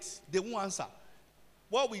that late, they won't answer.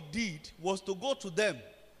 What we did was to go to them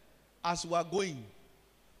as we are going.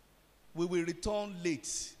 We will return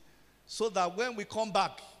late so that when we come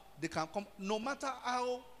back, they can come. No matter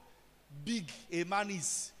how big a man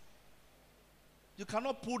is, you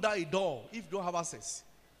cannot pull down a door if you don't have access.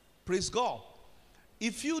 Praise God.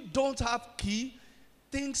 If you don't have key,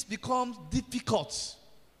 things become difficult.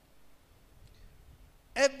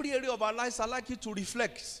 Every area of our lives, I like you to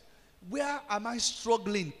reflect. Where am I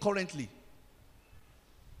struggling currently?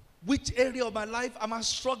 Which area of my life am I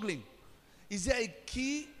struggling? Is there a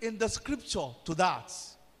key in the scripture to that?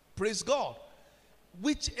 Praise God.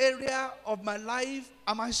 Which area of my life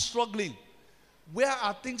am I struggling? Where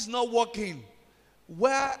are things not working?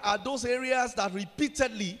 Where are those areas that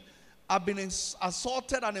repeatedly have been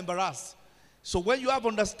assaulted and embarrassed? So when you have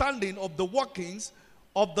understanding of the workings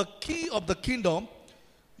of the key of the kingdom,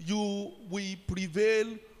 you will prevail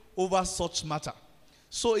over such matter.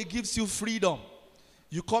 So it gives you freedom.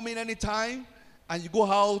 You come in anytime and you go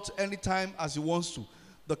out anytime as you want to.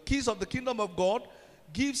 The keys of the kingdom of God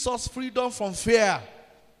gives us freedom from fear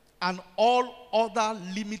and all other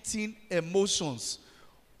limiting emotions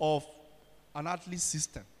of an earthly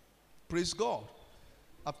system. Praise God.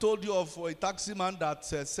 I've told you of a taxi man that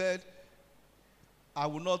said, I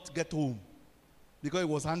will not get home because he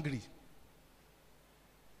was angry.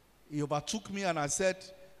 He overtook me and I said,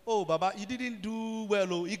 oh, Baba, you didn't do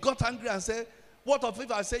well. Oh. He got angry and said, what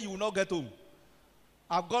if I say you will not get home?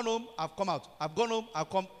 I've gone home, I've come out. I've gone home, I've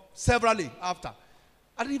come severally after.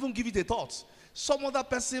 I didn't even give it a thought. Some other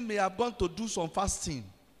person may have gone to do some fasting.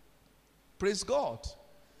 Praise God.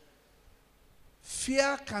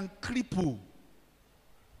 Fear can cripple.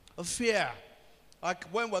 Fear. Like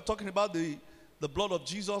when we're talking about the blood of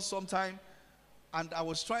Jesus sometime, and I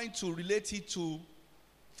was trying to relate it to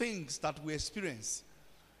things that we experience.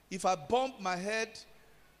 If I bump my head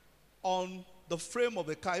on the frame of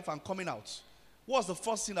the car if I'm coming out, what's the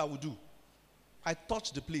first thing I would do? I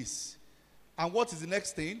touch the place. And what is the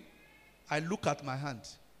next thing? I look at my hand.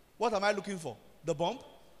 What am I looking for? The bump?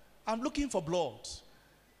 I'm looking for blood.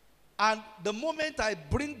 And the moment I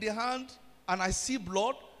bring the hand and I see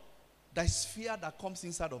blood, there's fear that comes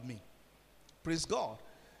inside of me. Praise God.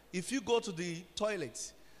 If you go to the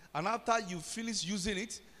toilet and after you finish using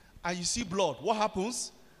it and you see blood, what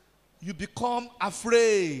happens? You become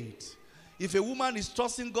afraid. If a woman is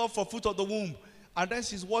trusting God for fruit of the womb and then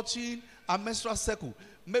she's watching a menstrual cycle,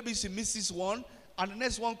 maybe she misses one and the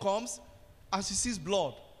next one comes and she sees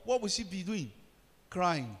blood, what will she be doing?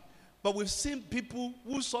 Crying. But we've seen people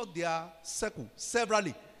who saw their cycle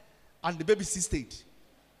severally and the baby still stayed.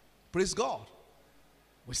 Praise God.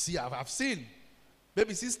 We see, I've seen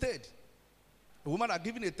baby still stayed. A woman had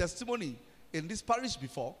given a testimony in this parish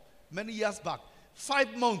before, many years back.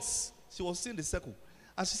 5 months, she was seeing the cycle.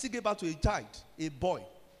 And she still gave birth to a child, a boy,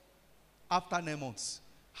 after 9 months.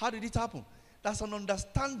 How did it happen? That's an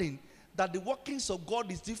understanding that the workings of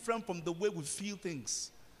God is different from the way we feel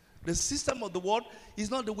things. The system of the world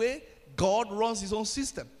is not the way God runs his own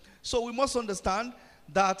system. So we must understand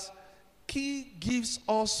that key gives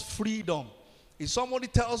us freedom. If somebody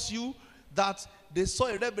tells you that they saw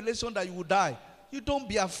a revelation that you will die, you don't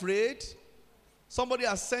be afraid. Somebody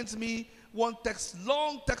has sent me one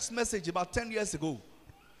long text message about 10 years ago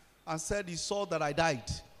and said he saw that I died.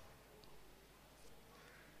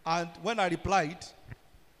 And when I replied,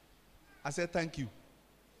 I said, thank you.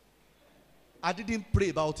 I didn't pray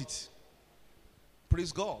about it.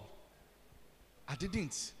 Praise God. I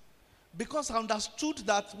didn't. Because I understood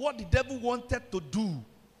that what the devil wanted to do.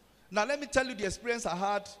 Now let me tell you the experience I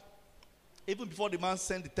had even before the man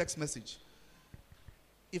sent the text message.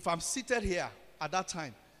 If I'm seated here at that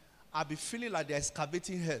time, I'll be feeling like they're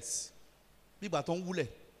excavating heads.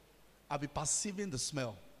 I'll be perceiving the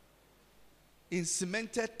smell. In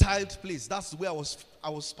cemented, tiled place, that's where I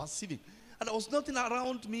was perceiving. And there was nothing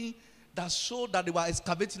around me that showed that they were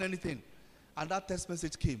excavating anything. And that text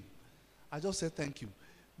message came. I just said thank you.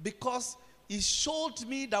 Because it showed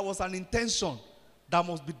me there was an intention that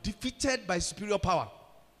must be defeated by superior power.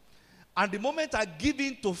 And the moment I give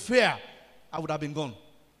in to fear, I would have been gone.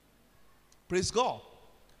 Praise God.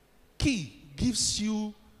 Key gives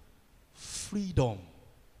you freedom.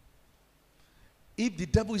 If the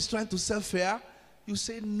devil is trying to sell fear, you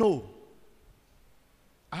say no.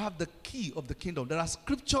 I have the key of the kingdom. There are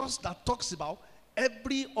scriptures that talks about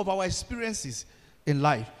every of our experiences in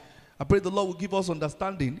life. I pray the Lord will give us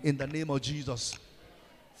understanding in the name of Jesus.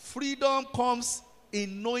 Freedom comes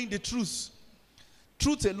in knowing the truth.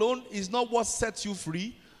 Truth alone is not what sets you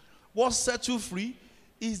free. What sets you free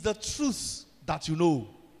is the truth that you know.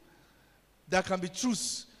 There can be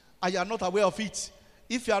truth and you are not aware of it.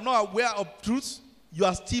 If you are not aware of truth, you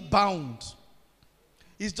are still bound.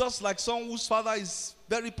 It's just like someone whose father is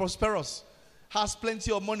very prosperous, has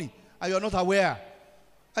plenty of money, and you are not aware.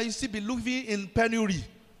 And you still be living in penury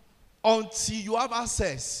until you have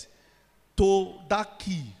access to that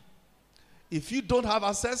key. If you don't have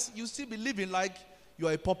access, you still be living like you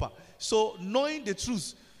are a pauper. So knowing the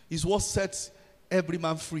truth is what sets every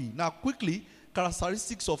man free. Now quickly,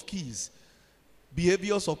 characteristics of keys.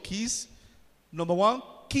 Behaviors of keys. Number one,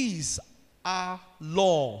 keys are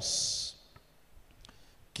laws.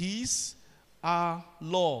 Keys are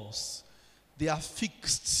laws. They are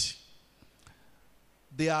fixed.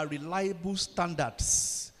 They are reliable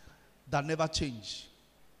standards that never change.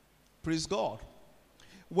 Praise God.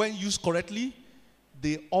 when used correctly,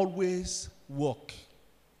 they always work.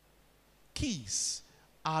 Keys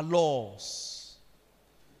are laws.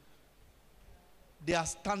 They are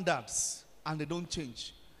standards and they don't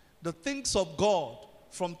change. The things of God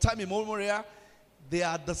from time immemorial, they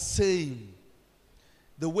are the same.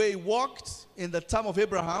 The way it worked in the time of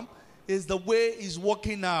Abraham is the way it's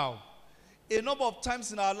working now. A number of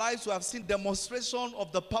times in our lives we have seen demonstration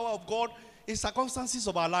of the power of God in circumstances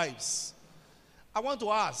of our lives. I want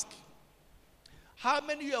to ask, how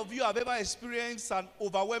many of you have ever experienced an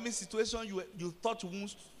overwhelming situation you thought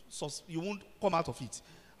you won't come out of it?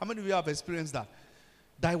 How many of you have experienced that?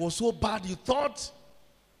 That it was so bad you thought,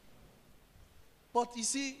 but you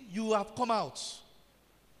see, you have come out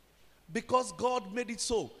because God made it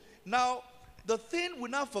so. Now, the thing we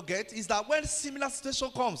now forget is that when similar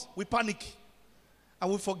situation comes, we panic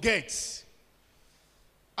and we forget.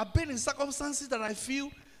 I've been in circumstances that I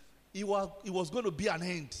feel it was going to be an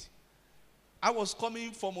end. I was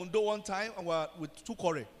coming from Ondo one time and with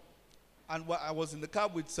Tukore, and I was in the car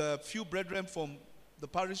with a few brethren from the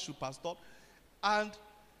parish who pastored, and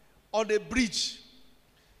on a bridge,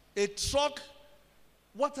 a truck,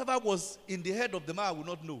 whatever was in the head of the man, I will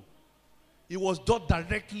not know. It was done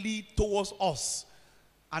directly towards us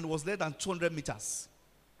and was less than 200 meters.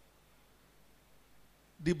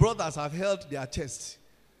 The brothers have held their chest.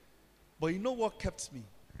 But you know what kept me?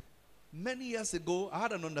 Many years ago, I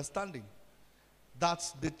had an understanding that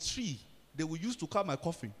the tree they will use to carve my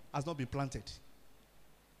coffin has not been planted.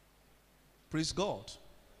 Praise God.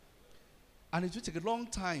 And it will take a long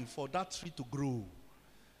time for that tree to grow.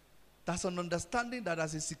 That's an understanding that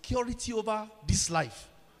as a security over this life,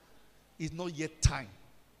 it's not yet time.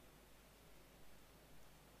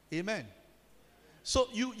 Amen. So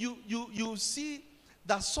you see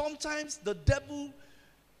that sometimes the devil,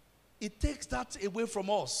 it takes that away from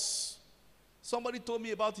us. Somebody told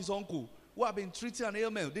me about his uncle who had been treating an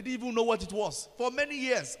ailment. They didn't even know what it was for many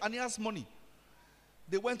years, and he has money.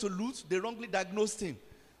 They went to loot, they wrongly diagnosed him.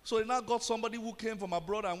 So they now got somebody who came from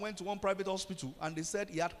abroad and went to one private hospital, and they said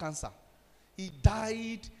he had cancer. He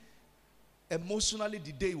died emotionally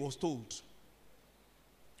the day he was told.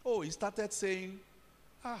 Oh, he started saying,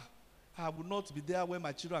 I will not be there when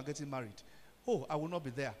my children are getting married. Oh, I will not be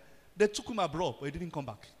there. They took him abroad, but he didn't come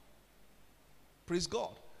back. Praise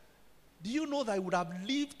God. Do you know that he would have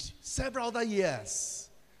lived several other years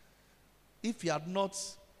if he had not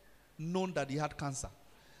known that he had cancer?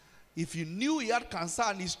 If he knew he had cancer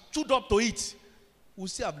and he stood up to it, he would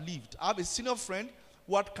still have lived. I have a senior friend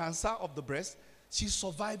who had cancer of the breast. She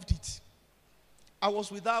survived it. I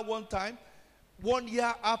was with her one time, 1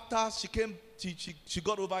 year after she came, she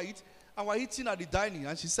got over it, and we were eating at the dining,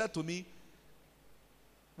 and she said to me,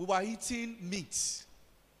 we were eating meat.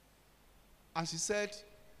 And she said,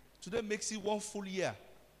 today makes it 1 full year.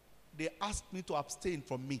 They asked me to abstain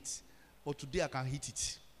from meat, but today I can eat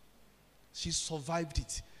it. She survived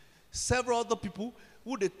it. Several other people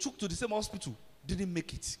who they took to the same hospital didn't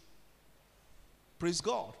make it. Praise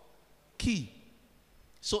God. Key.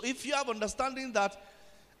 So if you have understanding that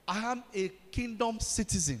I am a kingdom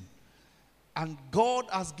citizen and God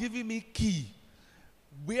has given me key,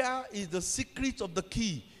 where is the secret of the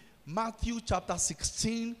key? Matthew chapter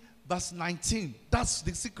 16 verse 19. That's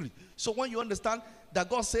the secret. So when you understand that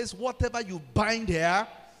God says whatever you bind here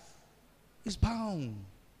is bound.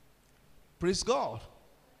 Praise God.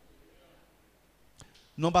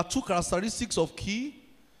 Number 2 characteristics of key.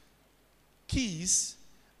 Keys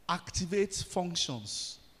activate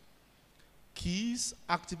functions. Keys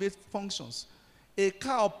activate functions. A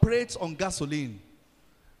car operates on gasoline.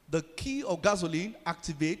 The key of gasoline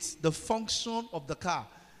activates the function of the car.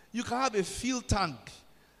 You can have a fuel tank.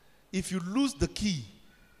 If you lose the key,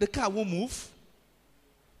 the car won't move.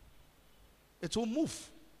 It won't move.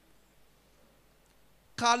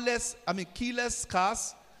 Keyless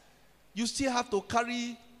cars, you still have to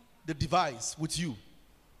carry the device with you.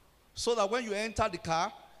 So that when you enter the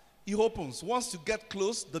car, it opens. Once you get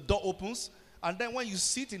close, the door opens. And then when you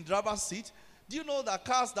sit in the driver's seat, do you know that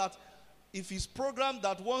cars that if it's programmed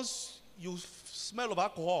that once you smell of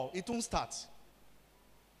alcohol, it won't start?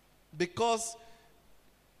 Because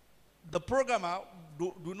the programmer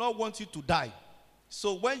do not want you to die.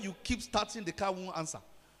 So when you keep starting, the car won't answer.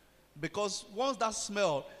 Because once that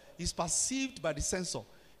smell is perceived by the sensor,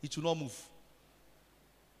 it will not move.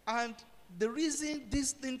 And the reason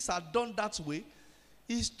these things are done that way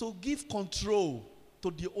is to give control to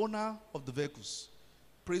the owner of the vehicles.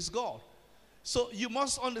 Praise God. So you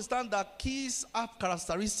must understand that keys have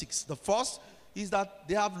characteristics. The first is that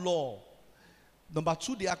they have law. Number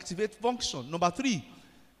 2, they activate function. Number 3,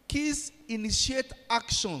 keys initiate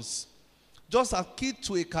actions. Just as key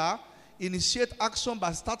to a car initiate action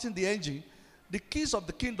by starting the engine, the keys of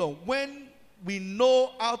the kingdom, when we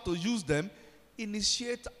know how to use them,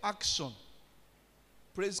 initiate action.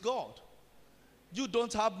 Praise God. You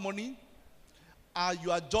don't have money,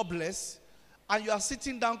 you are jobless, and you are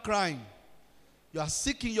sitting down crying. You are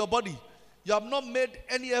sick in your body. You have not made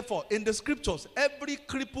any effort. In the scriptures, every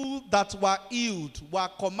cripple that were healed were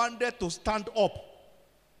commanded to stand up.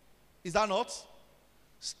 Is that not?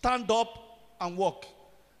 Stand up and walk.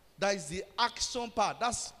 That is the action part.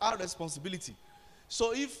 That's our responsibility.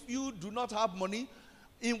 So if you do not have money,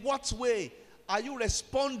 in what way are you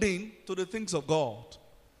responding to the things of God?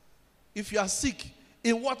 If you are sick,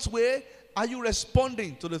 in what way are you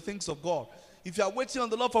responding to the things of God? If you are waiting on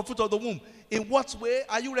the Lord for fruit of the womb, in what way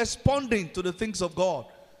are you responding to the things of God?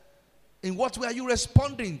 In what way are you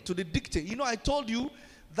responding to the dictate? You know, I told you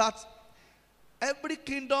that every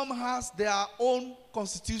kingdom has their own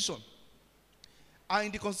constitution. And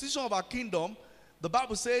in the constitution of our kingdom, the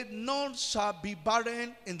Bible said, none shall be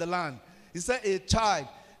barren in the land. It said, a child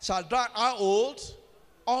shall die how old?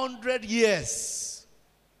 100 years.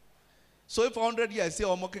 So if 100 years, say,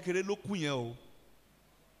 100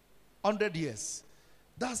 years.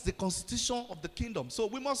 That's the constitution of the kingdom. So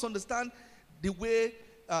we must understand the way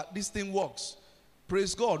this thing works.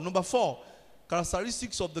 Praise God. Number 4,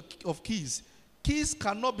 characteristics of keys. Keys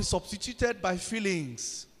cannot be substituted by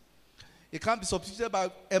feelings. It can't be substituted by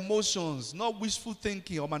emotions, not wishful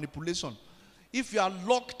thinking or manipulation. If you are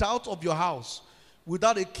locked out of your house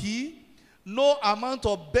without a key, no amount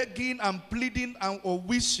of begging and pleading or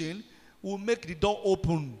wishing will make the door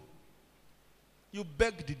open. You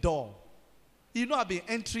beg the door. You know I've been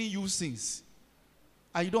entering you since,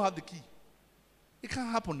 and you don't have the key. It can't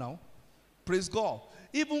happen now. Praise God.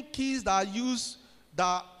 Even keys that are used,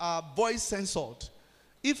 that are voice censored,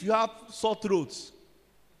 if you have sore throats,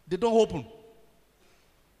 they don't open.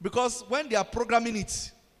 Because when they are programming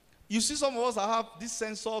it, you see some of us that have this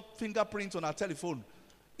sensor fingerprint on our telephone.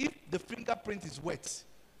 If the fingerprint is wet,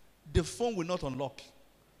 the phone will not unlock.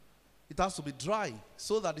 It has to be dry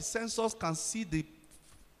so that the sensors can see the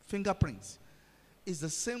fingerprints. It's the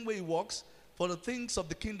same way it works for the things of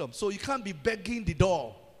the kingdom. So you can't be begging the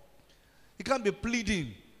door. You can't be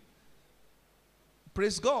pleading.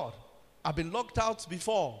 Praise God. I've been locked out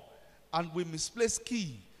before and we misplaced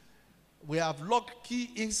key. We have locked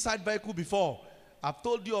key inside vehicle before. I've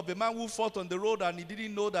told you of a man who fought on the road and he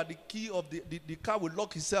didn't know that the key of the car would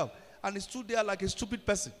lock itself. And he stood there like a stupid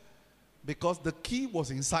person because the key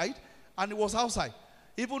was inside and it was outside.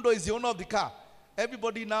 Even though he's the owner of the car,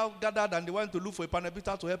 everybody now gathered and they went to look for a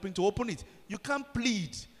panel-beater to help him to open it. You can't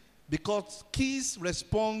plead because keys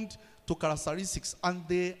respond to characteristics and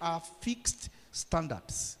they are fixed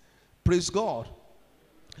standards. Praise God.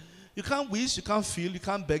 You can't wish, you can't feel, you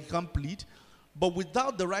can't beg, you can't plead. But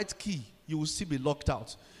without the right key, you will still be locked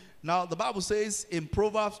out. Now, the Bible says in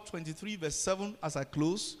Proverbs 23 verse 7, as I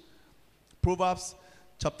close, Proverbs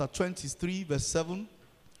chapter 23 verse 7,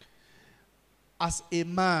 as a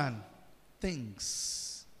man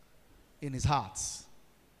thinks in his heart.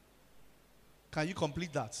 Can you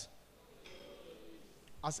complete that?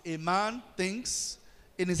 As a man thinks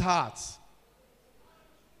in his heart.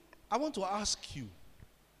 I want to ask you,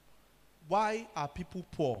 why are people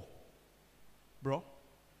poor? Bro?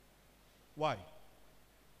 Why?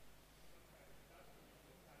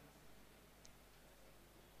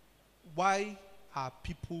 Why are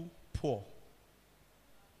people poor?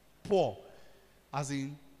 Poor, as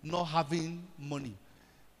in not having money.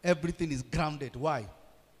 Everything is grounded. Why?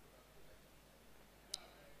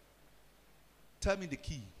 Tell me the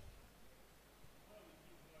key.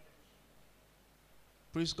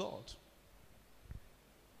 Praise God.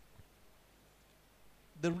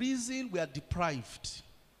 The reason we are deprived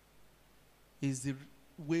is the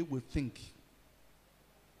way we think.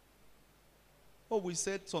 Oh, we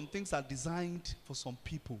said some things are designed for some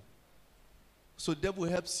people. So the devil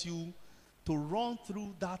helps you to run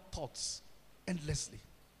through that thoughts endlessly.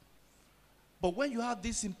 But when you have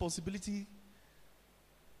this impossibility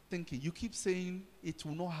thinking, you keep saying it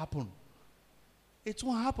will not happen. It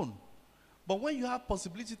won't happen. But when you have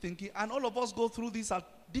possibility thinking, and all of us go through this at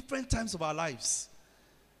different times of our lives,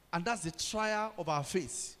 and that's the trial of our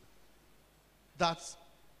faith, that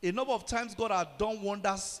a number of times God has done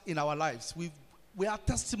wonders in our lives. We are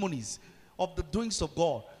testimonies of the doings of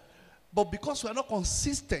God. But because we are not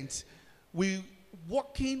consistent, we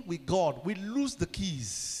walking with God, we lose the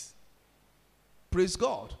keys. Praise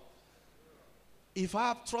God. If I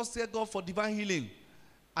have trusted God for divine healing,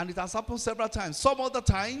 and it has happened several times, some other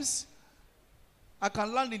times, I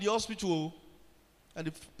can land in the hospital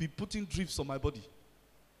and be putting drips on my body.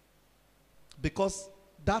 because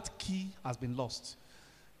that key has been lost.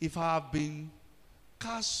 If I have been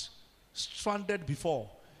cash stranded before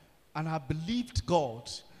and I believed God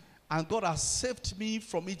and God has saved me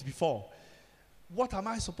from it before, what am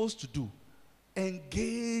I supposed to do?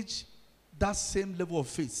 Engage that same level of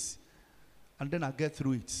faith and then I get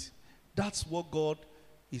through it. That's what God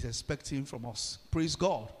is expecting from us. Praise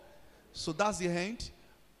God. So that's the end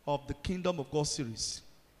of the Kingdom of God series.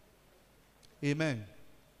 Amen.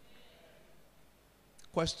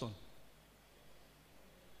 Question.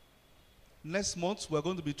 Next month, we're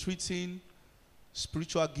going to be treating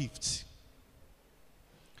spiritual gifts.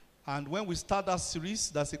 And when we start that series,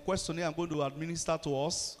 there's a questionnaire I'm going to administer to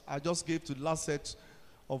us. I just gave to the last set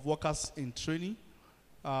of workers in training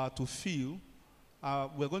to fill.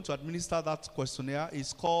 We're going to administer that questionnaire.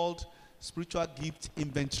 It's called Spiritual Gift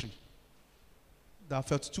Inventory. There are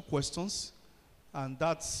 32 questions, and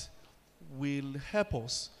that will help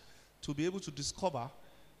us to be able to discover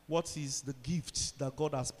what is the gift that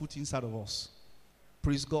God has put inside of us.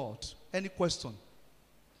 Praise God. Any question?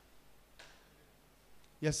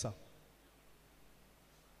 Yes, sir.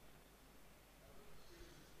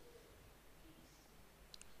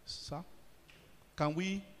 Sir, can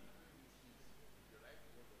we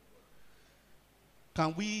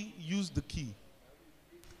use the key?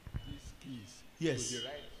 These keys. Yes. With the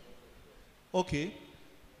right. Okay.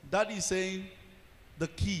 That is saying the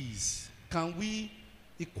keys. Can we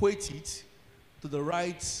equate it to the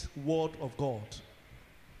right word of God?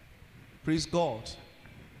 Praise God.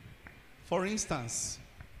 For instance,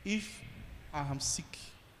 if I am sick,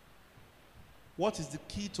 what is the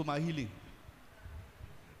key to my healing?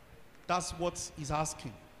 That's what he's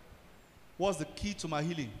asking. What's the key to my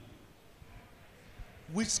healing?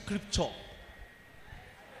 Which scripture?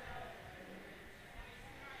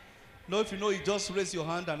 No, if you know, you just raise your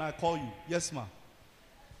hand and I call you. Yes, ma'am.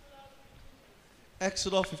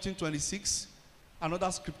 Exodus 15:26.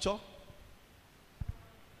 Another scripture.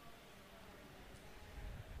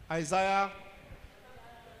 Isaiah.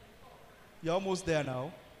 You're almost there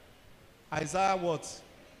now. Isaiah what?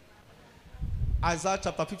 Isaiah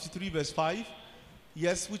chapter 53 verse 5.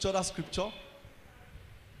 Yes, which other scripture?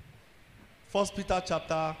 1 Peter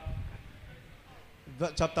chapter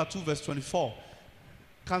 2 verse 24.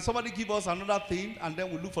 Can somebody give us another thing and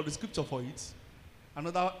then we'll look for the scripture for it?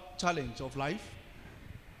 Another challenge of life.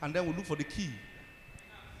 And then we'll look for the key.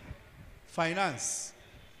 Finance.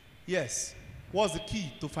 Yes. What's the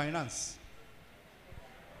key to finance?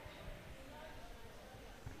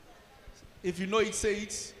 If you know it, say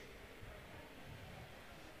it.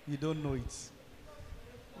 You don't know it.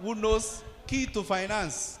 Who knows key to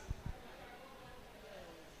finance?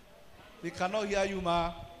 We cannot hear you,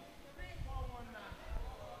 ma.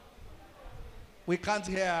 We can't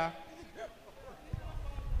hear.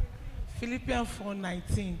 Philippians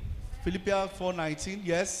 4:19. Philippians 4:19.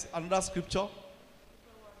 Yes. Another scripture.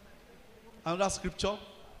 Another scripture.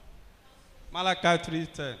 Malachi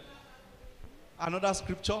 3:10. Another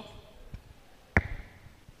scripture.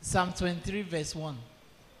 Psalm 23 verse 1.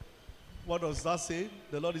 What does that say?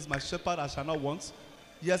 The Lord is my shepherd, I shall not want.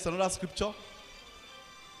 Yes, another scripture.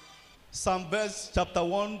 Psalm chapter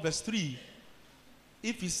 1 verse 3.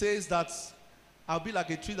 If he says that I'll be like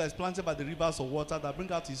a tree that is planted by the rivers of water that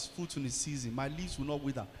bring out his fruit in his season, my leaves will not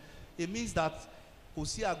wither. It means that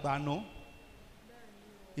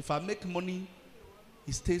if I make money,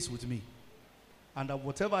 he stays with me. And that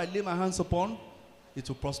whatever I lay my hands upon, it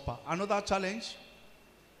will prosper. Another challenge.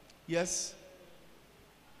 Yes.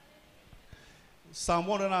 Psalm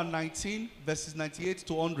 119 verses 98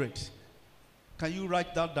 to 100. Can you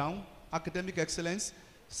write that down? Academic excellence.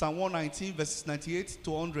 Psalm 119 verses 98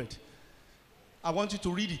 to 100. I want you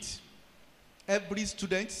to read it. Every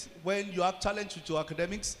student, when you have challenge with your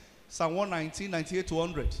academics, Psalm 119, 98 to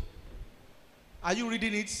 100. Are you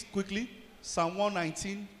reading it quickly? Psalm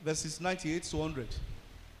 119 verses 98 to 100.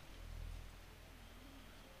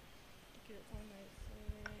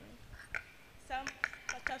 Psalm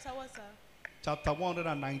chapter what, sir? Chapter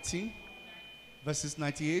 119 verses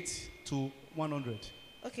 98 to 100.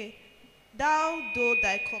 Okay. Thou, though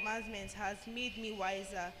thy commandments has made me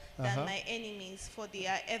wiser than my enemies, for they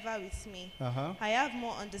are ever with me. I have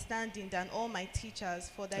more understanding than all my teachers,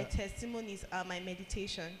 for thy testimonies are my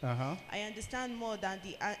meditation. I understand more than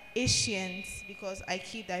the ancients, because I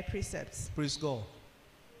keep thy precepts. Praise God.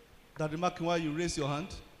 Daddy Markin, why you raise your hand?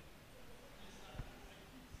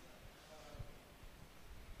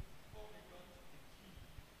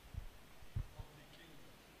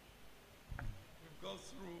 We've gone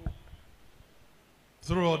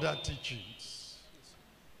through other teachings.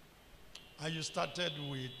 And you started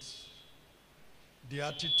with the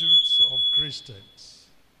attitudes of Christians.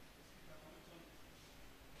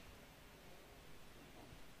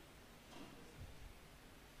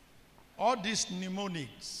 All these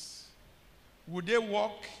mnemonics, would they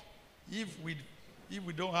work if we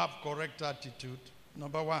don't have correct attitude?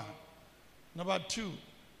 Number one. Number two,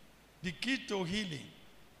 the key to healing,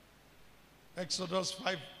 Exodus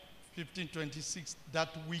 5:15-26, that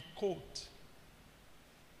we quote.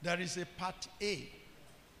 There is a part A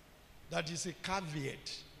that is a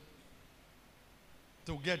caveat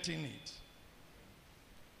to getting it.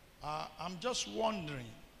 I'm just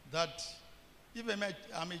wondering that if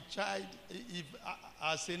I'm a child, if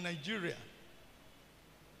as a Nigerian,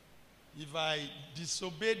 if I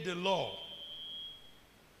disobey the law,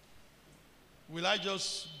 will I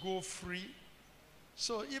just go free?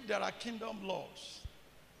 So if there are kingdom laws,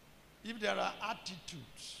 if there are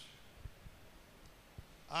attitudes,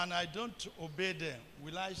 and I don't obey them,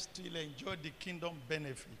 will I still enjoy the kingdom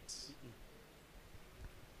benefits?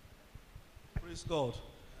 Praise God.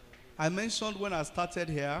 I mentioned when I started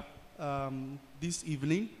here this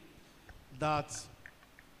evening that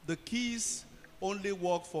the keys only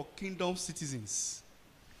work for kingdom citizens.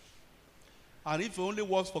 And if it only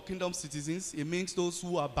works for kingdom citizens, it means those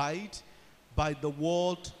who abide by the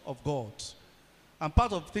word of God. And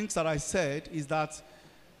part of things that I said is that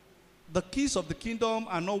the keys of the kingdom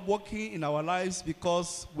are not working in our lives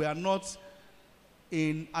because we are not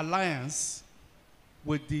in alliance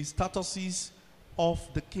with the statuses of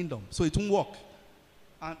the kingdom. So it won't work.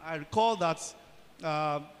 And I recall that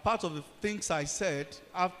part of the things I said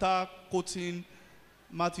after quoting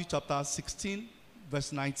Matthew chapter 16,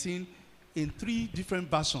 verse 19, in 3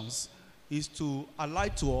 different versions, is to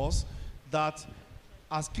highlight to us that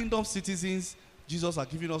as kingdom citizens, Jesus has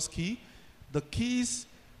given us the keys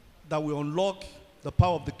that will unlock the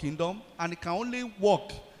power of the kingdom, and it can only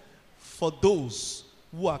work for those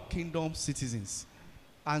who are kingdom citizens.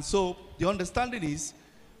 And so the understanding is,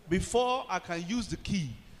 before I can use the key,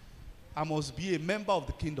 I must be a member of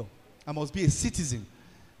the kingdom. I must be a citizen.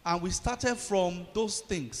 And we started from those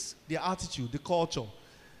things, the attitude, the culture,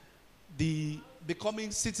 the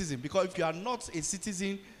becoming citizen. Because if you are not a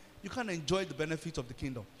citizen, you can't enjoy the benefit of the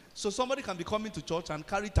kingdom. So somebody can be coming to church and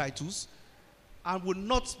carry titles and will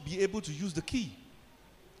not be able to use the key,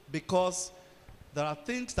 because there are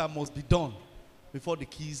things that must be done before the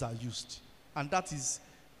keys are used. And that is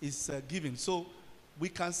given. So we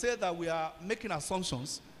can say that we are making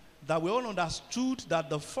assumptions that we all understood that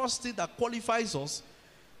the first thing that qualifies us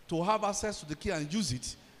to have access to the key and use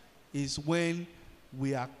it is when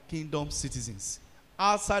we are kingdom citizens.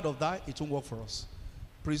 Outside of that, it won't work for us.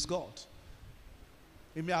 Praise God.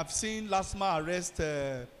 You may have seen last month arrest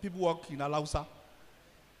people work in Alausa,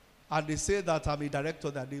 and they say that I'm a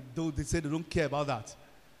director, that they say they don't care about that.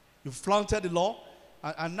 You flaunted the law,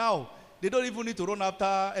 and now they don't even need to run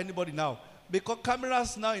after anybody now, because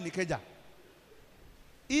cameras now in Ikeja.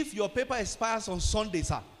 If your paper expires on Sunday,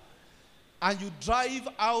 sir, and you drive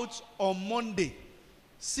out on Monday,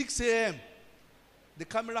 6 a.m., the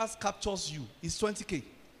cameras captures you. It's 20K.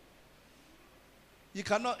 You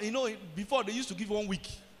cannot, before they used to give 1 week.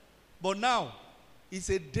 But now, it's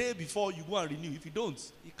a day before you go and renew. If you don't,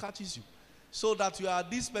 it catches you. So that you are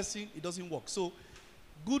this person, it doesn't work. So,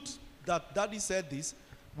 good that Daddy said this.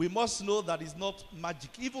 We must know that it's not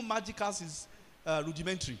magic. Even magic has is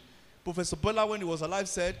rudimentary. Professor Bola, when he was alive,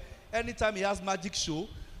 said anytime he has magic show,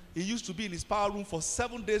 he used to be in his power room for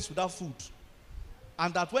 7 days without food.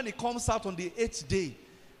 And that when he comes out on the 8th day,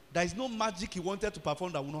 there is no magic he wanted to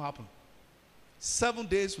perform that will not happen. 7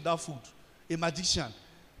 days without food. A magician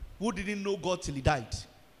who didn't know God till he died.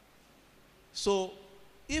 So,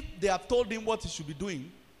 if they have told him what he should be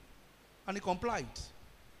doing, and he complied.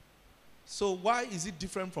 So, why is it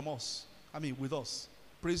different from us? I mean, with us.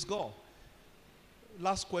 Praise God.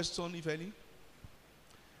 Last question, if any.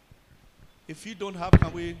 If you don't have,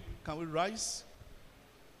 can we rise?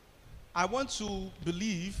 I want to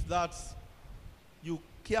believe that you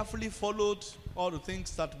carefully followed all the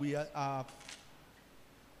things that we have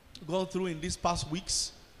gone through in these past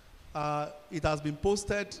weeks. It has been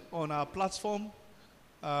posted on our platform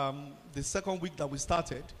the second week that we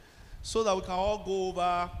started, so that we can all go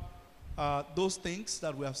over those things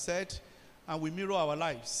that we have said, and we mirror our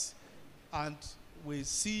lives, and we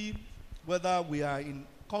see whether we are in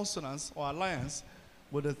consonance or alliance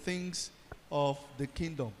with the things of the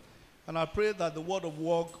kingdom. And I pray that the word of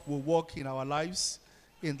work will work in our lives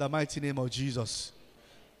in the mighty name of Jesus.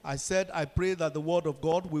 I said, I pray that the word of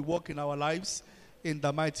God will work in our lives in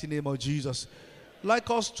the mighty name of Jesus. I'd like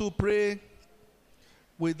us to pray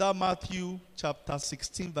with that Matthew chapter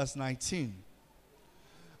 16, verse 19.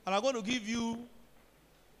 And I'm going to give you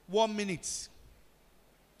 1 minute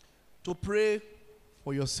to pray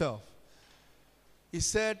for yourself. He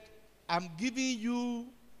said, I'm giving you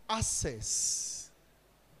access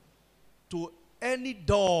to any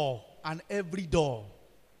door and every door.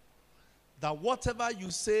 That whatever you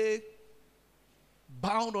say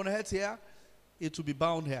bound on earth here, it will be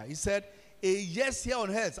bound here. He said, a yes here on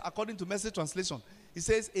earth, according to Message translation, he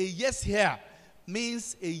says, a yes here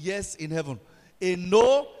means a yes in heaven. A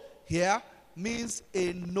no here means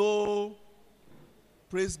a no.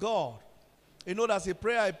 Praise God. You know, that's a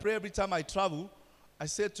prayer I pray every time I travel. I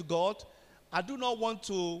say to God, I do not want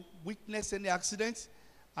to witness any accidents,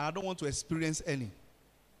 and I don't want to experience any.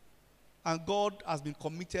 And God has been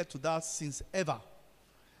committed to that since ever.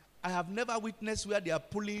 I have never witnessed where they are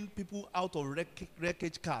pulling people out of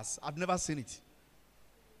wreckage cars. I've never seen it.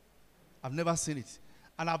 I've never seen it.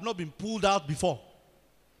 And I've not been pulled out before.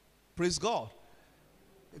 Praise God.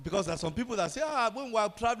 Because there are some people that say, when we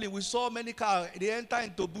were traveling, we saw many cars, they enter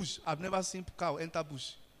into bush. I've never seen cow enter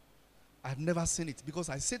bush. I've never seen it. Because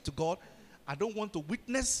I said to God, I don't want to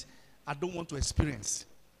witness, I don't want to experience.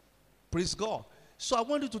 Praise God. So I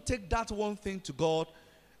want you to take that one thing to God,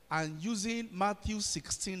 and using Matthew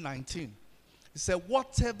 16:19. He said,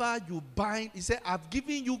 whatever you bind, he said, I've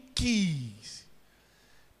given you keys.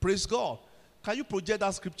 Praise God. Can you project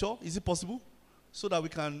that scripture? Is it possible? So that we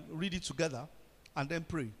can read it together and then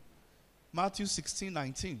pray. Matthew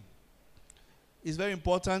 16:19. It's very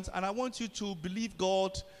important, and I want you to believe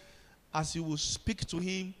God as you will speak to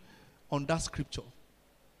him on that scripture.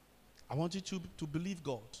 I want you to believe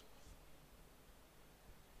God.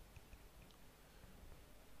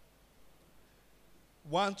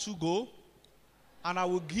 1, 2, go. And I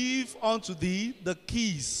will give unto thee the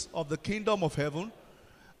keys of the kingdom of heaven,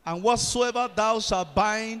 and whatsoever thou shalt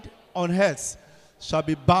bind on earth shall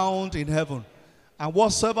be bound in heaven, and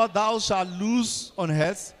whatsoever thou shalt loose on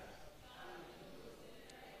earth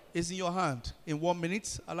is in your hand. In 1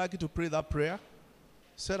 minute, I'd like you to pray that prayer.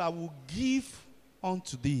 Said, I will give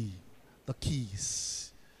unto thee the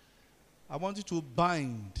keys. I want you to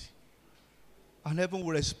bind, and heaven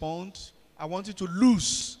will respond. I want you to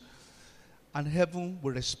loose, and heaven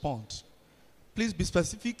will respond. Please be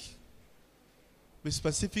specific. Be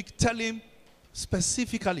specific. Tell him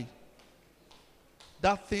specifically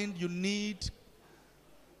that thing you need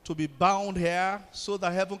to be bound here so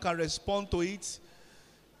that heaven can respond to it.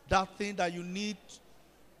 That thing that you need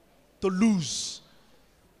to lose,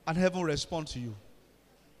 and heaven will respond to you.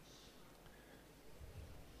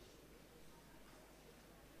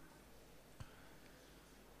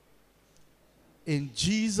 In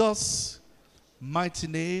Jesus' mighty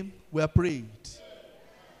name, we are prayed.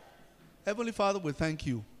 Heavenly Father, we thank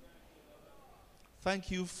you.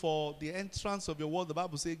 Thank you for the entrance of your word. The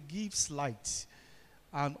Bible says, gives light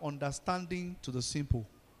and understanding to the simple.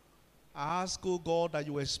 I ask, oh God, that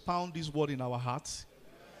you expound this word in our hearts.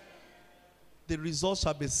 The results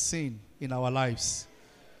shall be seen in our lives.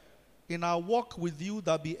 In our walk with you,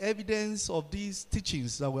 there will be evidence of these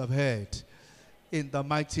teachings that we have heard. In the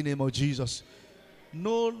mighty name of Jesus.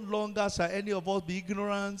 No longer shall any of us be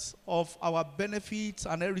ignorant of our benefits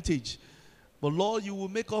and heritage. But Lord, you will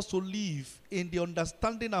make us to live in the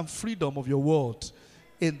understanding and freedom of your word.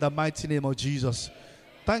 In the mighty name of Jesus.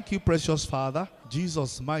 Thank you, precious Father.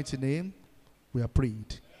 Jesus' mighty name, we are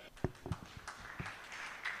prayed.